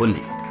天朗的婚礼，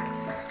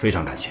非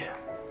常感谢。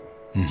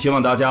希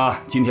望大家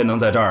今天能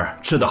在这儿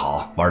吃得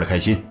好，玩得开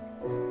心。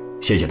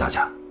谢谢大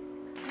家。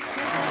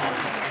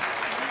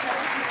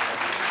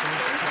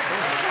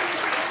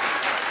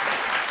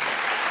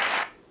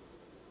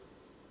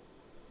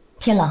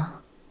天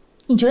朗，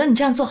你觉得你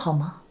这样做好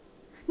吗？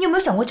你有没有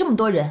想过这么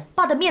多人，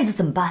爸的面子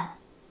怎么办？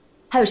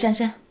还有珊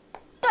珊，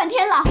段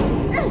天朗，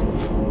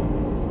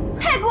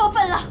太过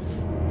分了！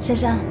珊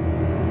珊。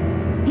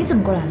你怎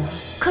么过来了？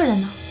客人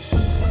呢？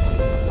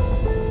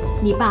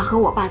你爸和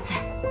我爸在，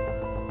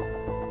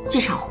这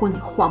场婚礼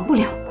还不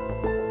了。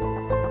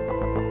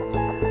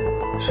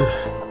是，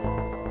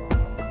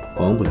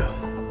还不了。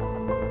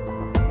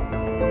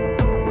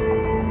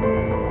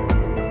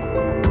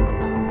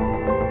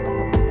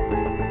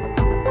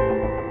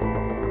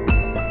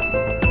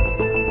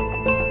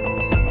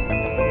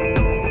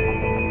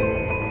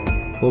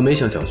我没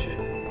想搅局，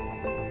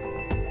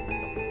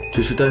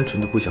只是单纯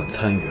的不想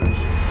参与而已。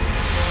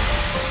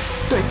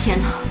段天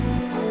朗，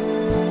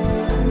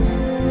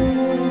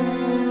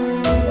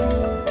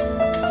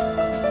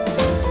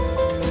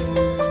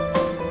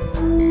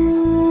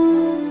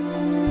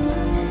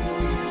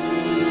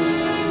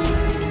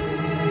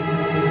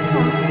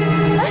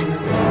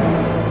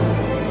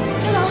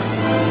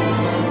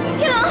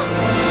天朗，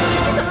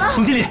你怎么了？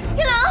总经理，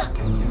天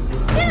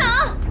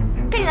朗，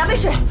赶紧拿杯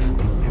水。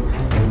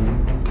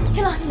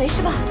天朗，你没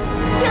事吧？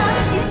天朗，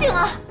你醒醒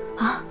啊！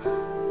啊，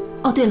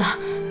哦，对了，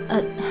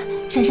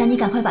珊珊，你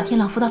赶快把天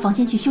朗扶到房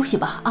间去休息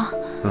吧，啊！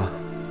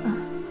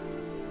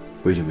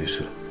我已经没事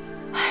了。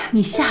哎呀，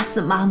你吓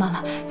死妈妈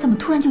了！怎么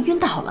突然就晕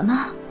倒了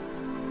呢？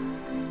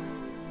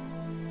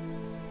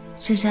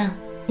珊珊，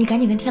你赶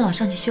紧跟天朗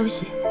上去休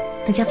息，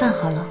等下饭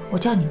好了，我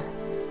叫你们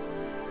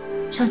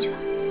上去吧。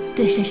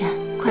对，珊珊，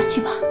快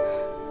去吧。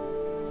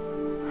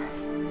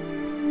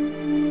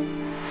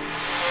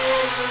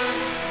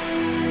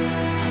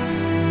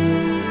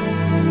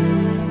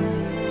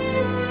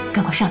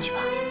赶快上去吧。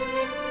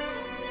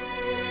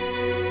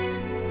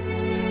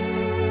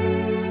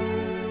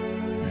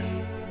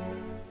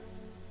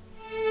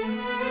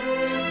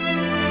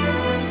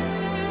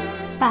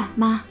爸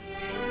妈、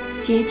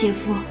姐、姐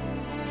夫，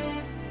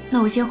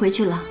那我先回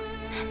去了。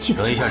去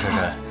吧。等一下，珊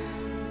珊，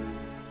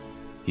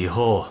以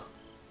后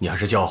你还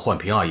是叫焕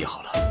平阿姨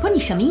好了。不是你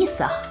什么意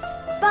思啊？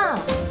爸，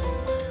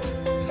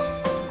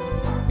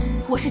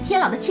我是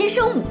天朗的亲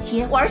生母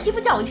亲，我儿媳妇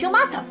叫我一声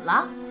妈，怎么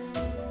了？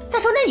再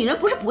说那女人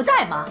不是不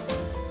在吗？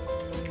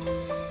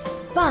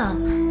爸。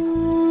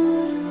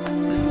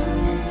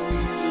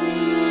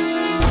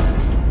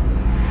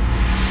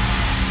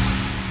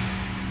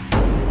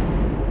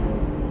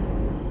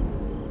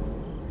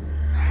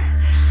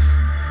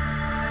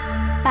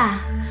 爸，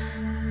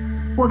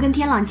我跟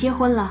天朗结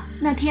婚了，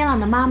那天朗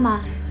的妈妈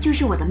就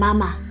是我的妈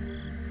妈。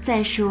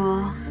再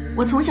说，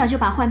我从小就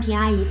把焕平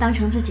阿姨当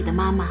成自己的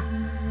妈妈。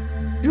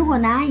如果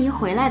南阿姨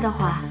回来的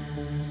话，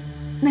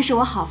那是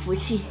我好福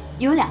气，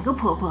有2个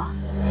婆婆。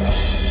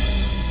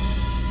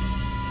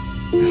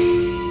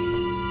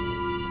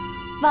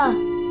爸，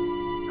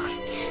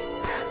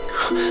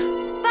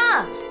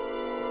爸。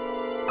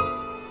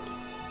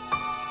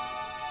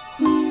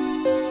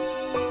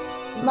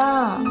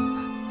 妈，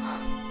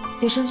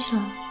别生气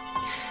了，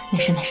没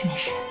事没事没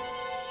事。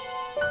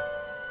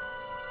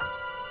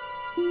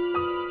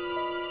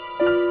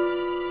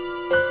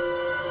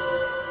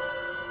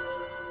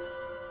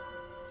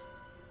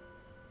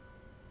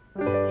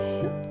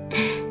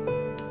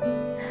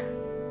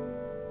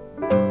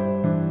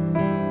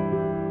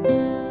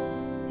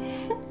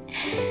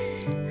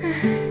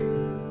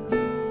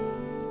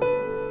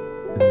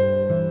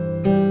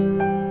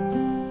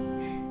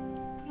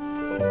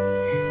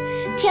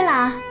天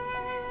朗，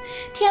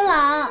天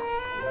朗，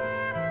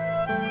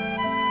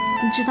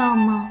你知道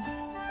吗？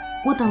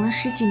我等了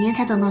10几年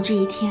才等到这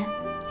一天，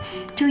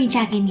终于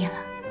嫁给你了。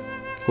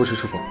我去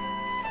书房。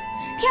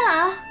天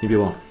朗，你别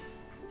忘了，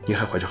你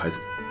还怀着孩子，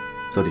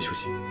早点休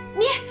息。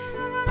你。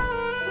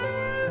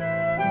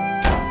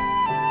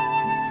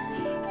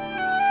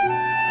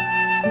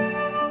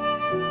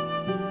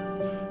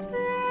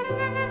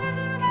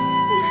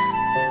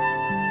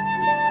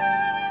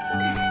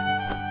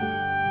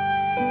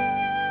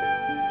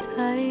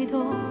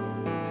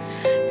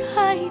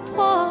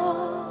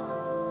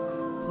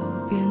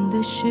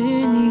 是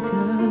你的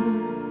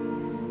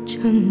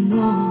承诺，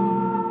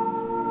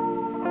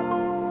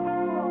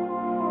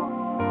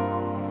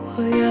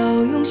我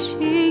要用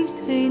心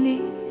对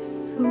你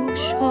诉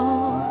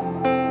说，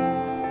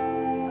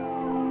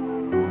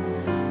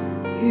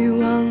欲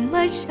望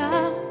埋下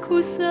苦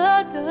涩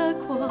的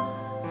果，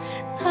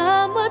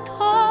那么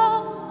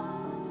痛，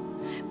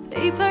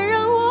背叛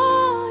让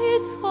我一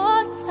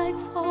错再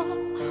错，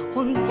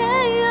谎言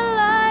越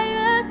来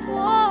越多。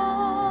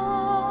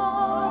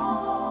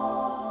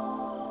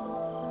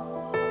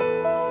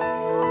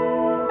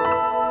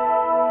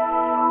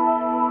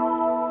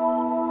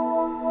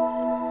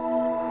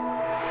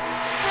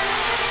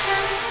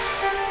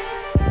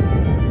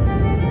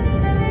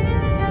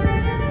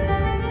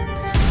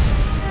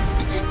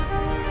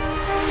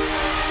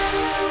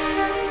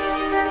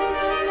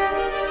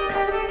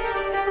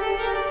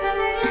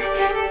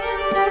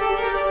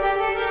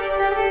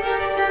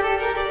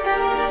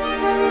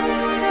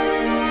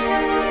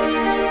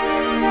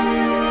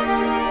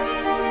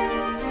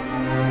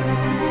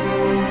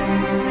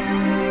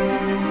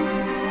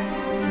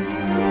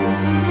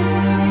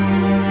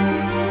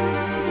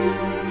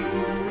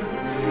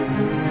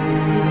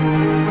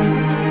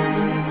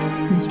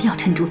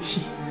 沉住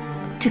气，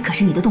这可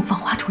是你的洞房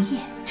花烛夜，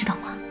知道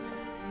吗？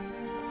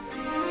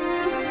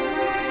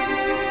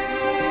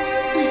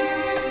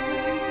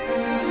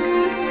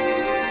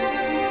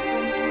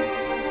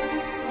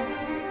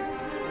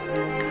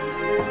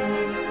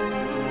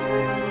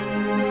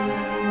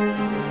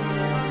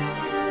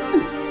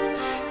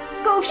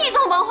狗屁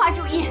洞房花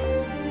烛夜！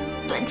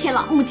段天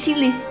朗、穆青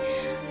林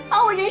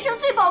把我人生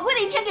最宝贵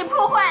的一天给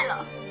破坏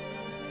了，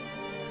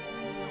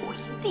我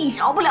一定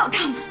饶不了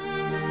他们。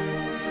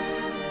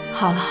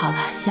 好了好了，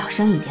小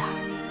声一点，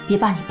别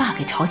把你爸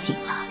给吵醒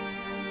了。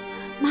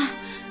妈，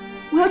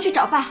我要去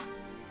找爸，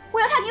我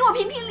要他给我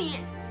评评理。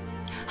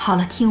好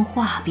了，听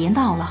话，别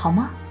闹了，好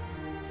吗？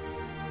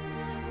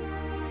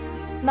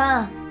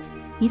妈，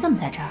你怎么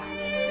在这儿？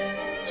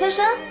珊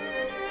珊，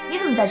你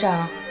怎么在这儿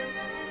啊？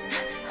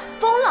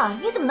疯了，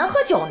你怎么能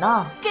喝酒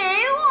呢？给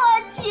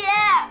我钱！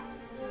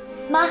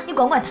妈，你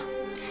管管他。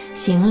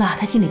行了，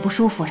他心里不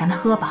舒服，让他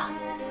喝吧。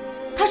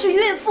她是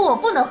孕妇，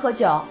不能喝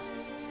酒。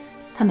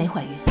她没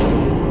怀孕。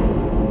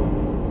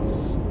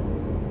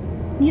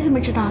 你怎么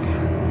知道的？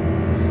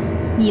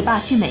你爸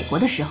去美国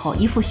的时候，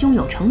一副胸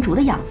有成竹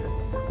的样子，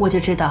我就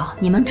知道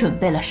你们准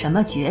备了什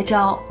么绝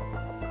招。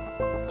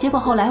结果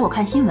后来我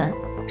看新闻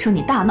说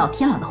你大闹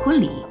天朗的婚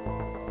礼，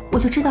我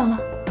就知道了，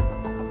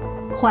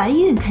怀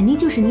孕肯定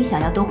就是你想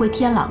要夺回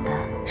天朗的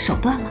手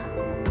段了。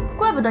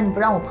怪不得你不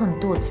让我碰你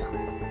肚子。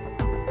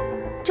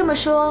这么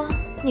说，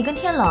你跟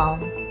天朗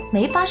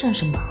没发生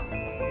什么？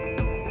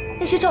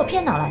那些照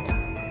片哪来的？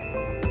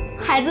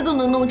孩子都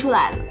能弄出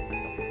来了。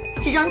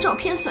 这张照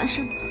片算什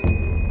么？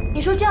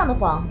你说这样的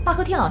谎，爸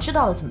和天朗知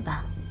道了怎么办？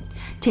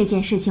这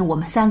件事情我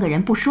们3个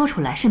人不说出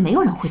来，是没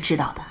有人会知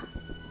道的。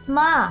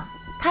妈，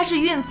她是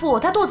孕妇，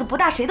她肚子不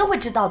大，谁都会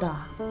知道的。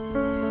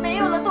没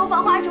有了洞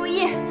房花烛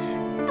夜，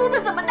肚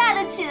子怎么大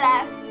得起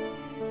来？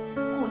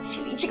穆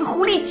青林这个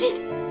狐狸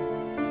精，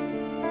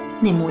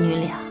那母女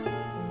俩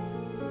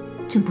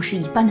真不是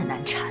一般的难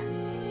缠。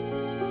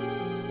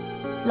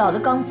老的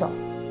刚走，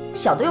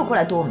小的又过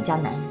来躲我们家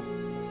男人，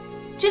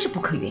真是不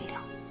可原谅。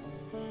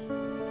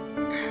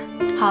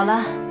好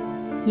了，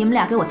你们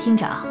俩给我听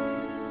着啊，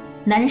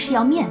男人是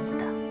要面子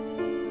的，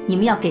你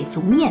们要给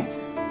足面子。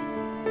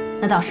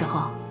那到时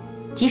候，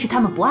即使他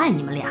们不爱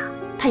你们俩，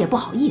他也不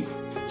好意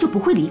思，就不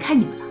会离开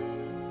你们了。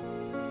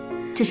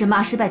这是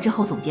妈失败之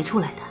后总结出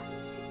来的，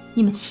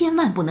你们千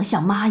万不能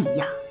像妈一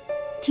样，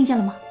听见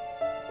了吗？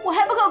我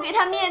还不够给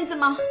他面子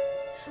吗？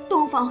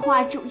洞房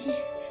花烛夜，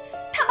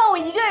他把我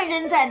一个人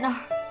扔在那儿，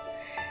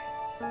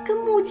跟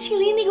穆庆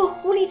林那个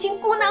狐狸精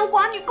孤男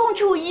寡女共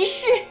处一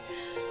室，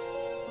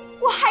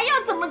我还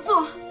要怎么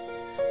做？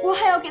我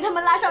还要给他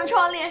们拉上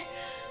窗帘，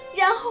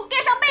然后盖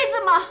上被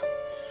子吗？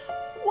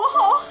我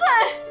好恨，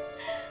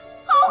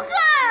好恨！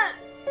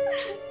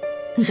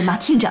你的妈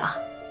听着啊，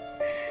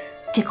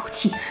这口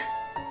气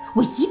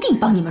我一定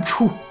帮你们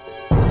出。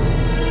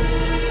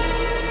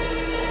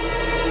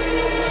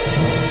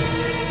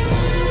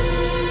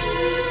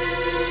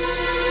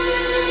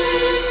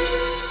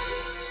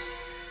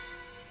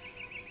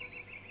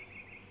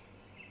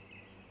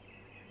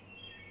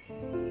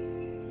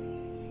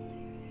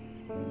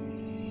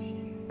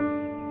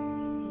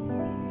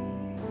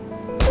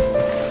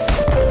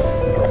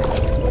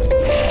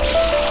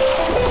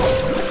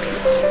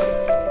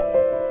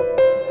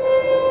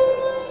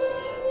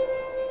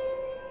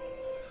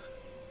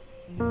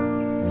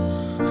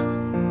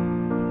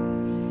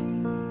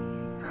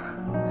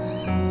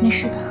没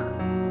事的，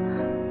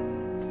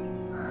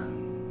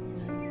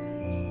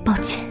抱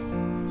歉，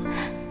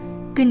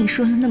跟你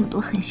说了那么多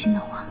狠心的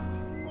话，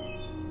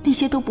那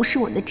些都不是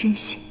我的真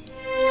心。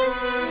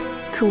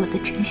可我的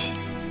真心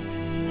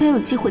没有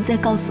机会再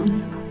告诉你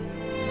了。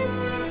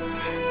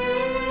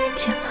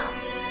天狼，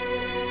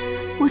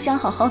我想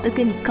好好的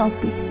跟你告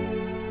别。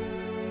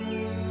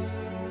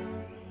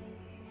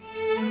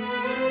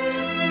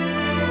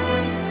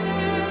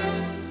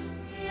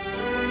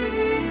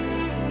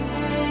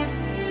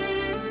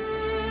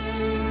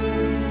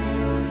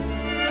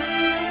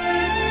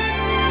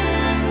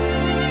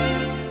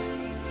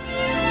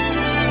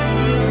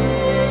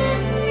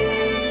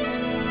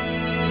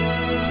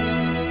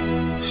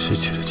失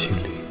去了清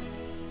灵，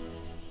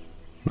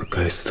那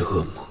该死的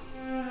恶魔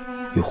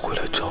又回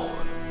来找我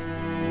了。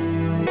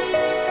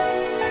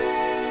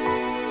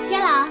天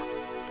狼，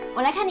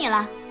我来看你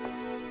了。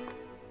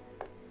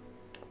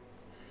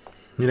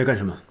你来干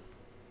什么？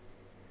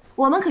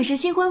我们可是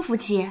新婚夫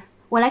妻，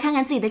我来看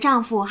看自己的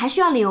丈夫，还需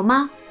要理由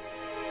吗？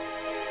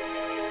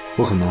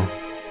我很忙。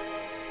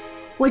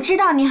我知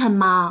道你很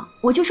忙，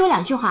我就说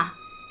2句话。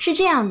是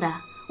这样的，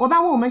我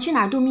爸问我们去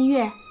哪儿度蜜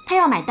月，他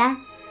要买单。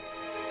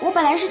我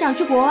本来是想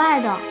去国外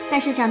的，但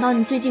是想到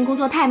你最近工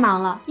作太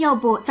忙了，要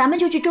不咱们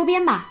就去周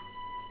边吧。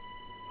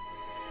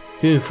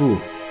孕妇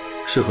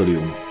适合旅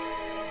游吗？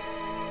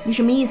你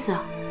什么意思？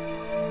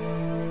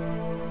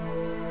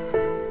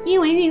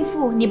因为孕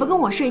妇你不跟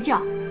我睡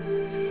觉，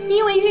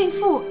因为孕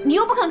妇你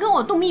又不肯跟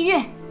我度蜜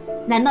月，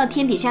难道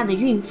天底下的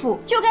孕妇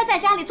就该在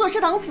家里坐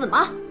吃等死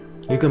吗？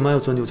你干嘛要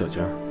钻牛角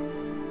尖？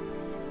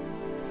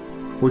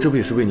我这不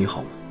也是为你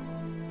好吗？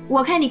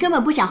我看你根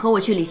本不想和我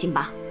去旅行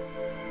吧。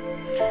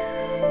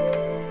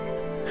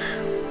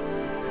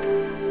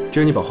既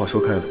然你把话说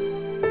开了，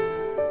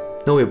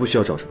那我也不需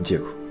要找什么借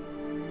口。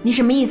你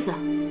什么意思？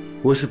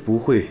我是不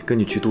会跟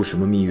你去度什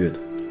么蜜月的，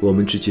我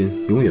们之间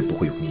永远不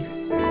会有蜜月。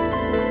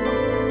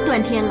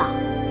段天狼，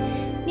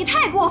你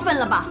太过分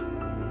了吧！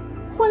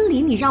婚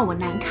礼你让我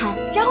难堪，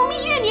然后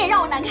蜜月你也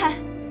让我难堪，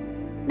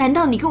难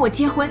道你跟我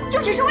结婚就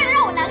只是为了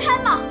让我难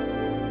堪吗？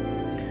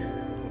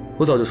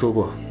我早就说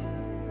过，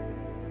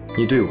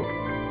你对我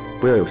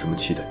不要有什么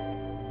期待。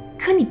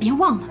可你别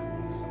忘了，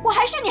我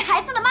还是你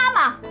孩子的妈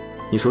妈。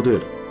你说对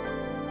了，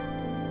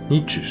你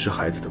只是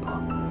孩子的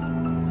妈。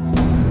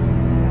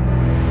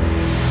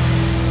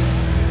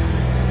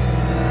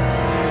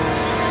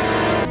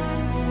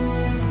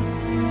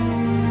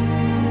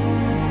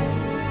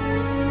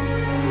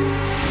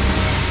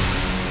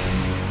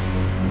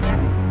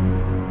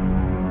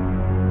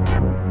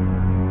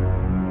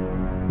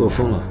我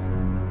疯了，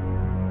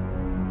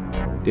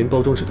连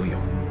包装纸都有。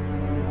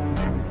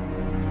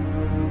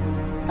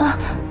啊！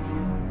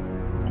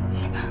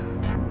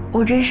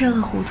我真是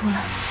饿糊涂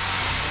了。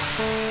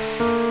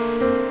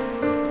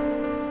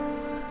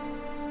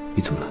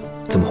你怎么了？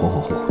这么恍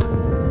恍惚惚的？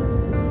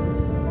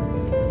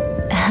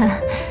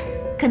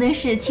可能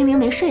是青灵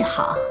没睡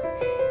好。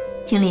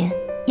青灵，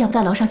要不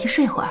到楼上去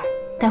睡会儿？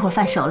待会儿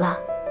饭熟了，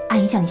阿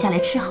姨叫你下来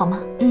吃好吗？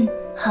嗯，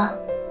好。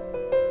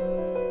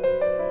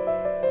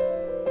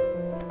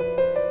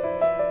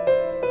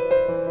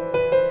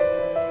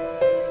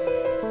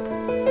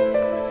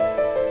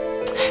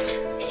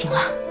行了，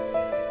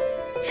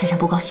珊珊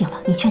不高兴了，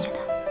你劝劝她。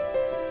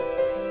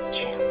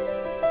去，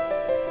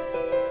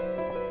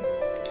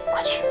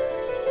快去。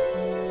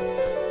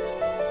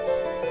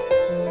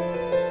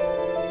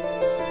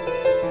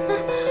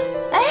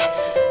哎，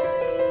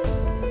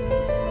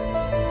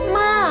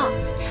妈。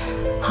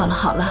好了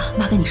好了，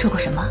妈跟你说过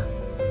什么？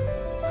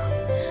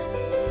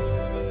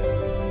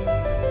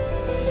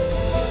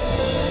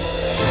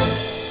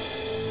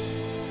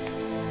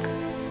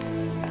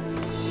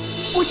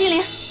穆青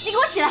林，你给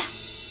我起来！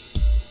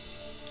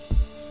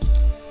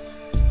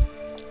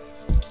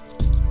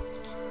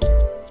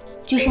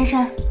居珊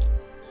珊，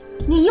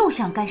你又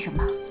想干什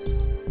么？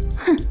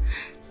哼，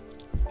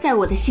在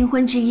我的新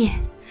婚之夜，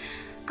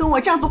跟我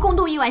丈夫共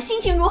度一晚，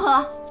心情如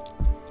何？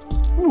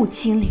穆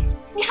青林，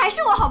你还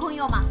是我好朋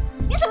友吗？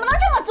你怎么能这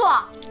么做？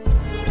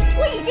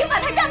我已经把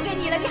他让给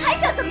你了，你还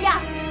想怎么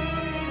样？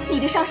你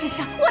的伤是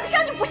伤，我的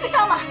伤就不是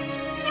伤了。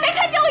你没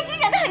看见我已经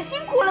忍得很辛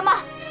苦了吗？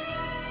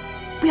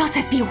不要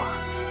再逼我！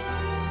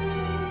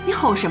你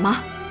吼什么？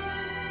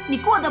你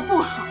过得不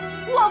好，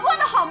我过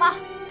得好吗？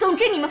总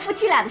之，你们夫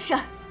妻俩的事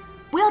儿，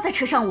不要再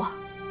扯上我。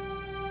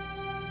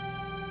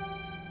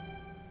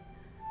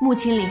穆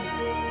青林，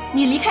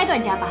你离开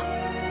段家吧。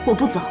我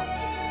不走，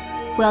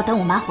我要等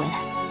我妈回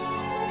来。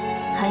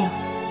还有，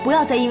不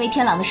要再因为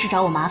天朗的事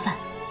找我麻烦，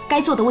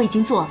该做的我已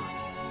经做了。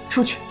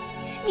出去。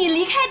你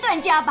离开段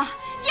家吧，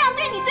这样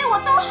对你对我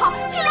都好。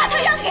青把他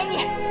让给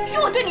你，是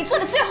我对你做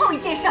的最后一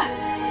件事儿。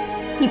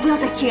你不要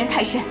再欺人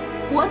太甚。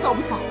我走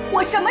不走，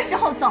我什么时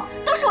候走，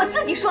都是我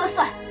自己说了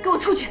算。给我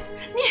出去！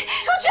你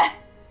出去！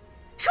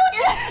出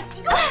去！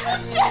你给我出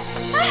去！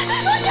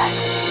出去！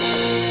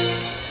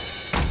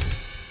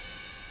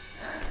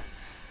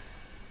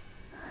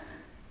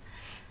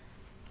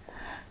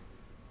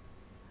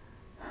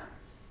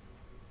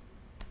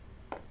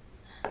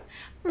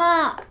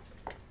妈，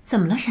怎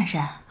么了，珊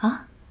珊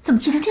啊？怎么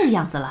气成这个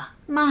样子了？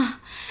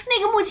妈，那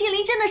个穆青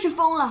林真的是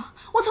疯了，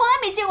我从来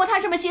没见过他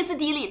这么歇斯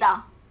底里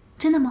的。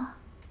真的吗？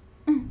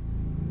嗯，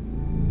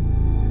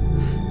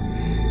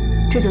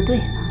这就对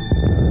了。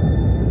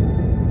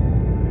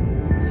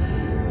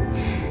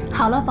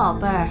好了，宝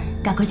贝儿，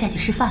赶快下去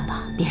吃饭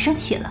吧，别生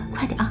气了，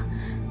快点啊！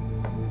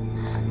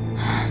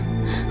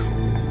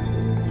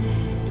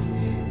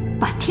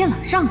把天朗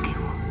让给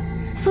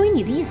我，所以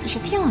你的意思是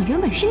天朗原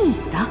本是你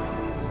的？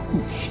穆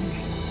青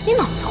林，你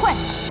脑子坏了！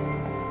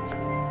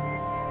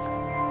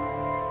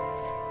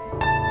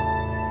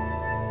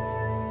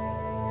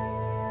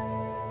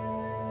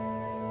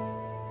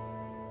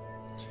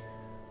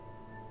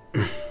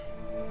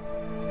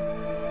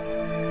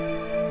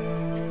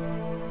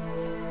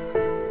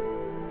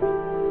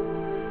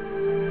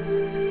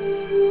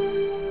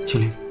青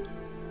林，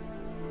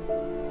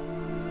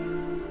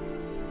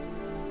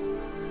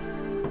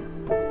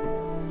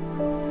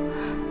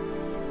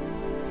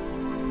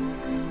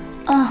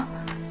啊，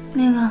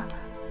那个，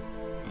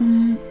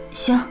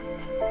行。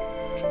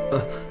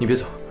你别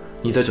走，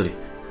你在这里，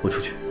我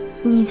出去。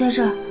你在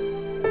这儿，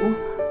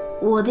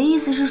我的意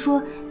思是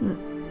说，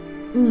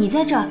你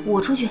在这儿，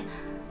我出去。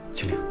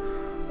青林，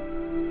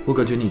我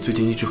感觉你最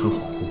近一直很恍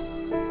惚，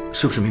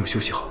是不是没有休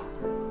息好？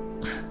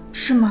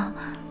是吗？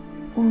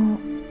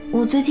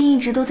我最近一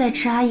直都在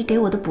吃阿姨给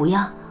我的补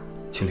药。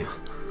青林，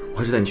我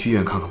还是带你去医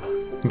院看看吧。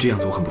你这样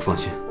子我很不放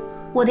心。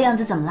我的样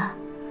子怎么了？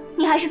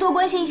你还是多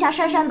关心一下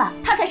珊珊吧，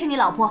她才是你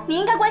老婆，你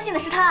应该关心的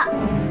是她。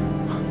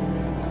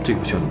这个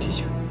不需要你提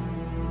醒，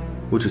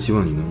我只希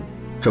望你能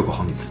照顾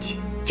好你自己。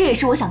这也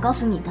是我想告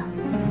诉你的。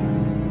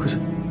可是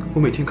我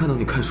每天看到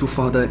你看书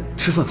发呆，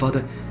吃饭发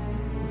呆。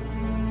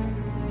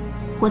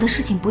我的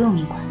事情不用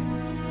你管，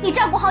你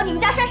照顾好你们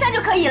家珊珊就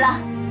可以了。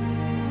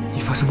你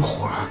发什么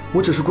火啊？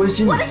我只是关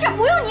心你。我的事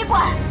不用你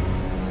管。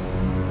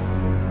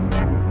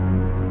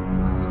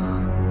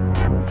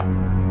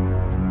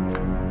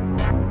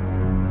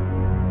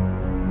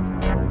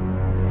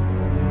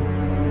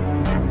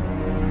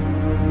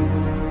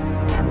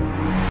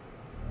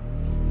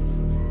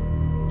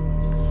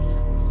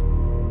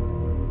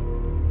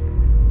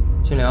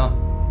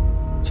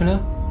青玲，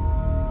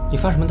你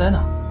发什么呆呢？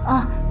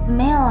啊，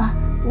没有啊，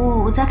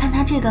我在看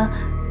他这个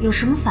有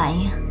什么反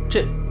应。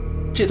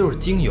这都是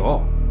精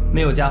油，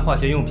没有加化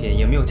学用品，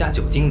也没有加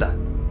酒精的，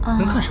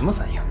能看什么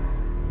反应？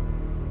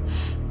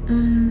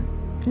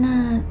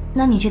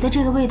那你觉得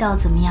这个味道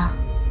怎么样？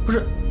不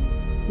是，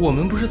我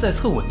们不是在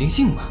测稳定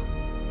性吗？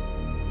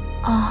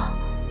哦，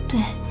对，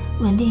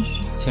稳定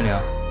性。青玲，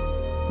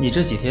你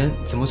这几天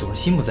怎么总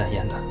是心不在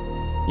焉的？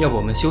要不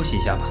我们休息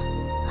一下吧？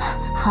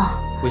好，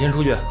我先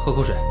出去喝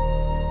口水。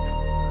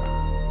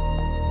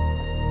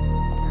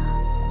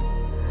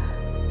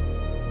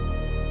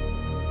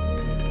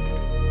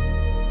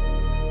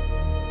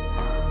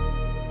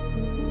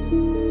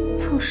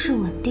测试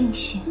稳定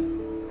性，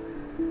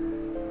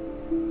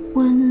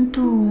温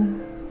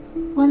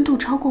度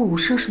超过5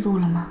摄氏度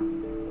了吗？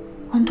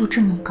温度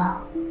这么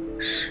高，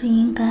是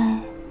应该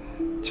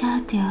加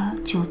点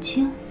酒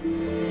精。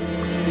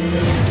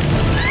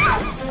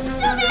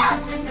救命！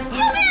救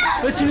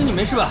命！青林，你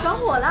没事吧？着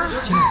火了！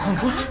青林，看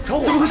看，着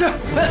火！怎么回事？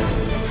哎，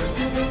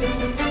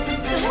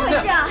怎么回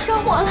事啊？着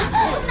火了！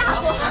大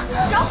火！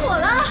着火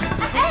了！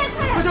哎，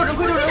快点！快叫人！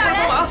快叫人！快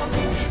帮忙！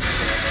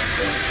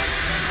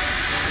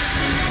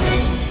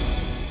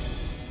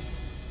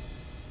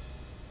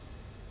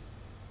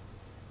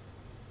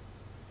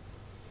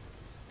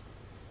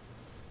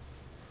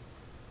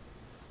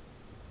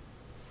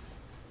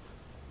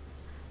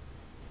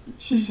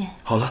谢谢。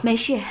好了，没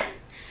事，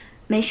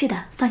没事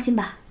的，放心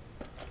吧。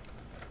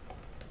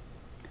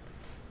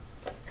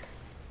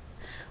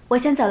我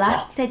先走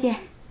了，再见。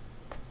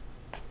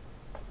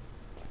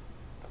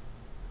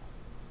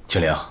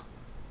青灵，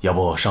要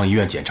不上医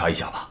院检查一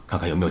下吧，看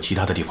看有没有其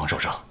他的地方受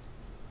伤。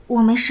我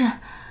没事，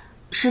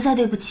实在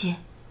对不起，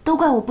都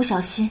怪我不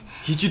小心。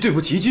一句对不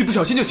起，一句不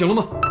小心就行了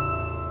吗？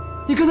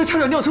你刚才差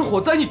点酿成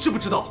火灾，你知不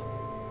知道？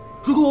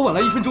如果我晚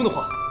来1分钟的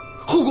话，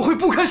后果会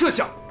不堪设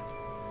想。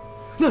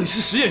那里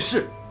是实验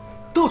室，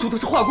到处都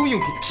是化工用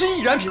品，是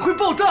易燃品，会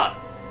爆炸的。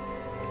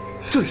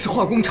这里是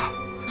化工厂，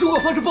如果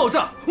发生爆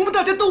炸，我们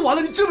大家都完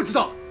了，你知不知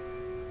道？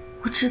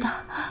我知道，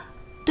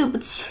对不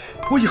起。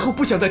我以后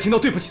不想再听到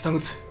对不起3个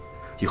字。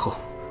以后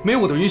没有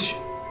我的允许，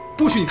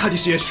不许你踏进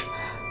实验室。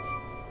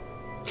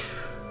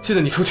现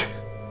在你出去。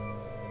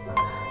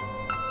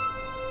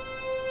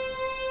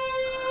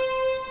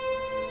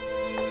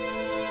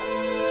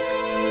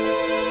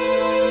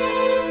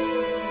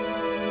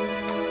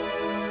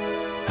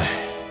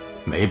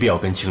没必要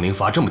跟青灵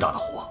发这么大的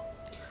火。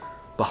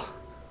爸，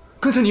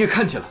刚才你也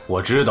看见了。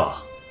我知道，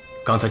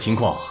刚才情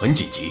况很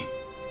紧急，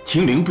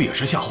青灵不也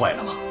是吓坏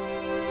了吗？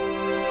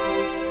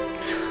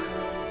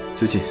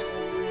最近，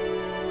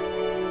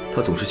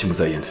他总是心不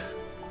在焉的，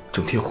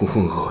整天浑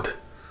浑噩噩的。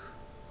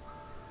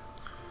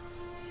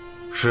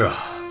是啊，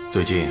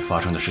最近发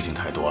生的事情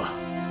太多了，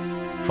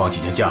放几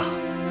天假，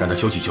让他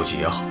休息休息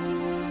也好。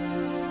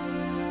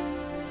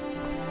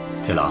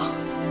天狼，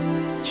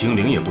青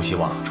灵也不希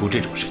望出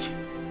这种事情。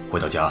回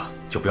到家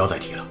就不要再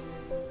提了，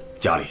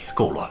家里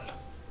够乱了。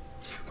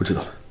我知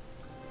道了，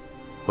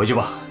回去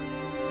吧。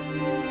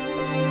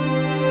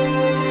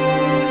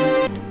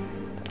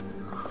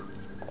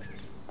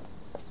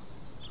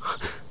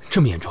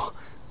这么严重，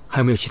还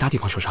有没有其他地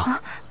方受伤？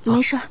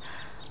没事。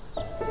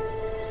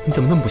你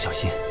怎么那么不小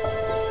心？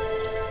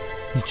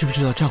你知不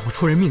知道这样会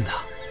出人命的？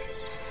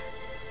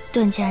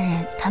段家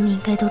人他们应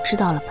该都知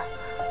道了吧？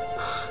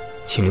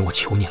青灵，我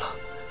求你了，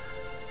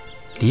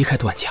离开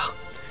段家。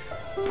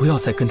不要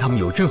再跟他们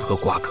有任何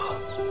瓜葛。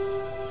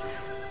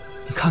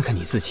你看看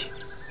你自己，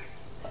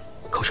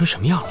搞成什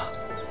么样了？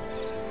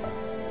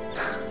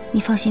你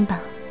放心吧，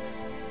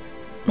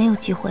没有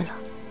机会了。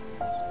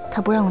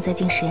他不让我再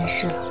进实验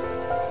室了。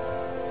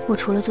我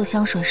除了做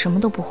香水什么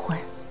都不会，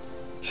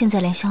现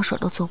在连香水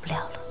都做不了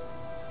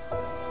了。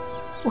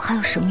我还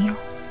有什么用？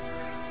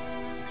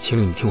青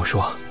灵，你听我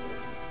说，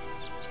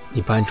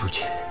你搬出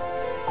去，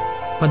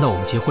搬到我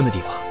们结婚的地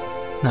方，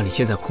那里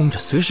现在空着，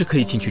随时可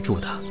以进去住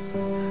的。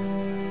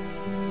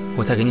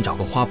我再给你找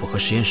个花圃和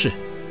实验室，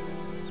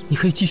你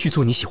可以继续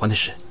做你喜欢的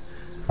事，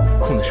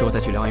空的时候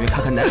再去疗养院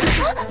看看奶。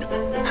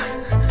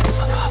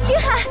丁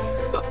海，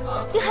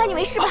丁海，你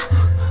没事吧？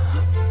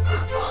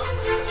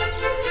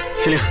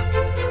青灵，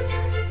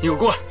你给我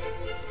过来！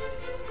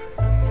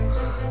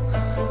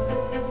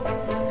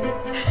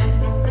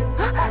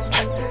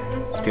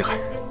丁海，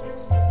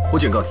我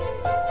警告你，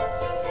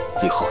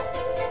以后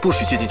不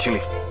许接近青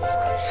灵。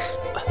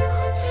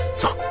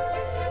走。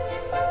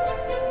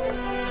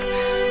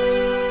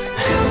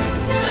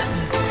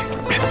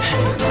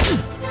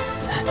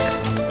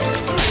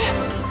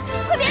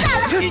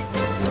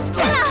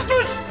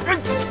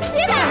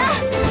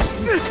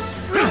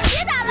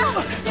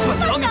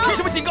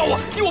警告我，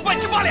你我半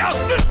斤八两！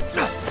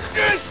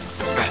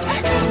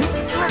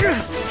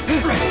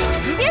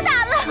别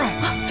打了！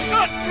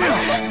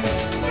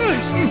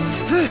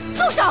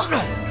住手！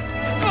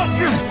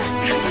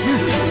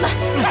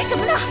你们干什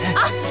么呢？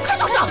啊！快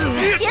住手！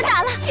别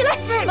打了！起来！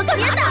你们快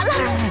别打了！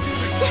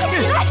快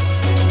起来！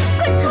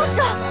快住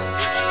手！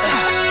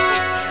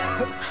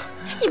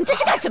你们这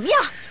是干什么呀？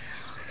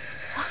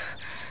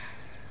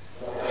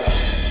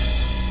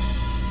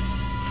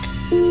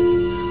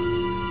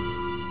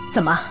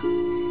怎么？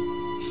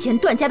嫌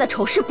段家的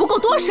丑事不够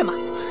多是吗？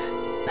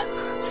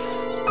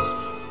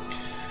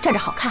站着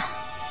好看。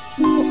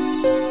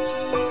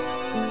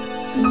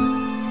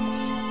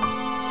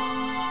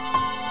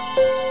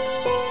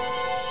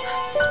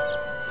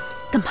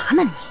干嘛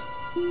呢你？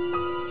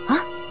啊，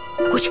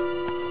过去！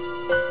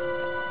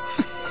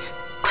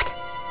快点！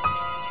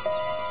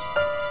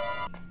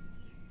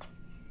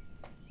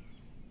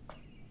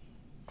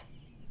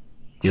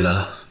你来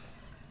了。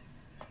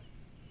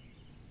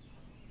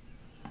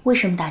为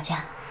什么打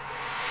架？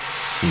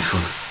你说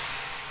呢？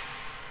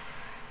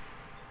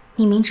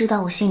你明知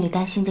道我心里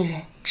担心的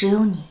人只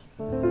有你。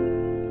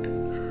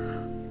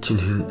今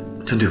天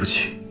真对不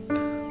起，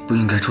不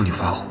应该冲你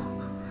发火。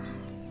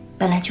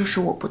本来就是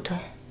我不对，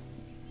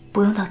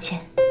不用道歉。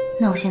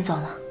那我先走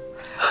了。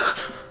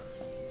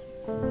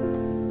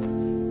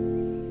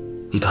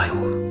你答应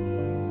我，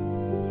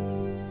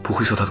不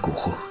会受他的蛊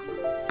惑，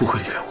不会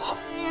离开我，好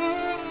吗？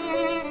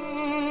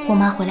我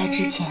妈回来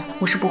之前，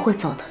我是不会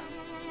走的，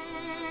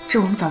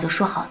这我们早就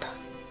说好的。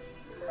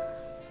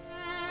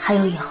还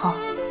有以后，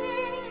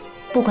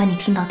不管你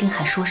听到丁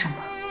海说什么，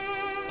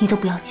你都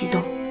不要激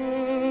动，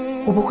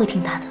我不会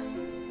听他的。